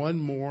have one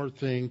more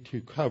thing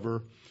to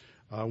cover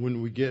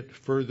when we get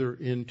further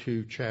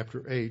into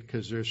chapter 8,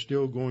 because there's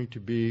still going to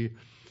be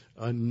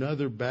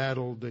another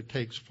battle that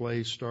takes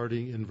place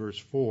starting in verse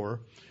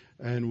 4,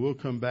 and we'll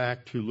come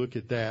back to look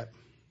at that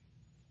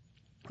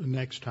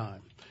next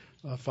time.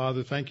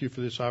 Father, thank you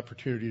for this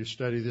opportunity to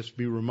study this.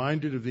 Be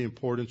reminded of the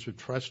importance of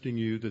trusting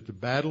you, that the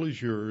battle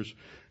is yours,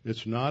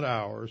 it's not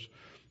ours.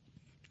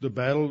 The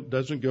battle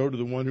doesn't go to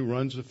the one who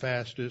runs the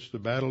fastest. The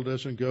battle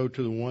doesn't go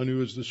to the one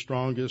who is the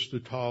strongest, the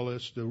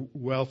tallest, the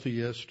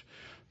wealthiest,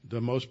 the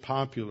most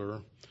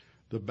popular.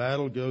 The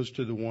battle goes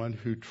to the one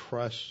who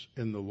trusts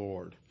in the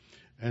Lord.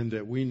 And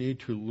that we need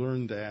to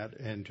learn that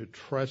and to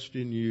trust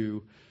in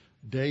you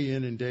day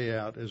in and day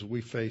out as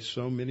we face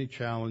so many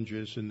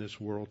challenges in this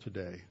world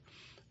today.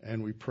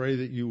 And we pray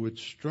that you would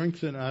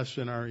strengthen us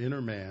in our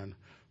inner man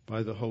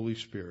by the Holy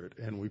Spirit.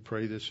 And we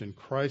pray this in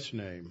Christ's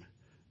name.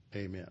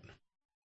 Amen.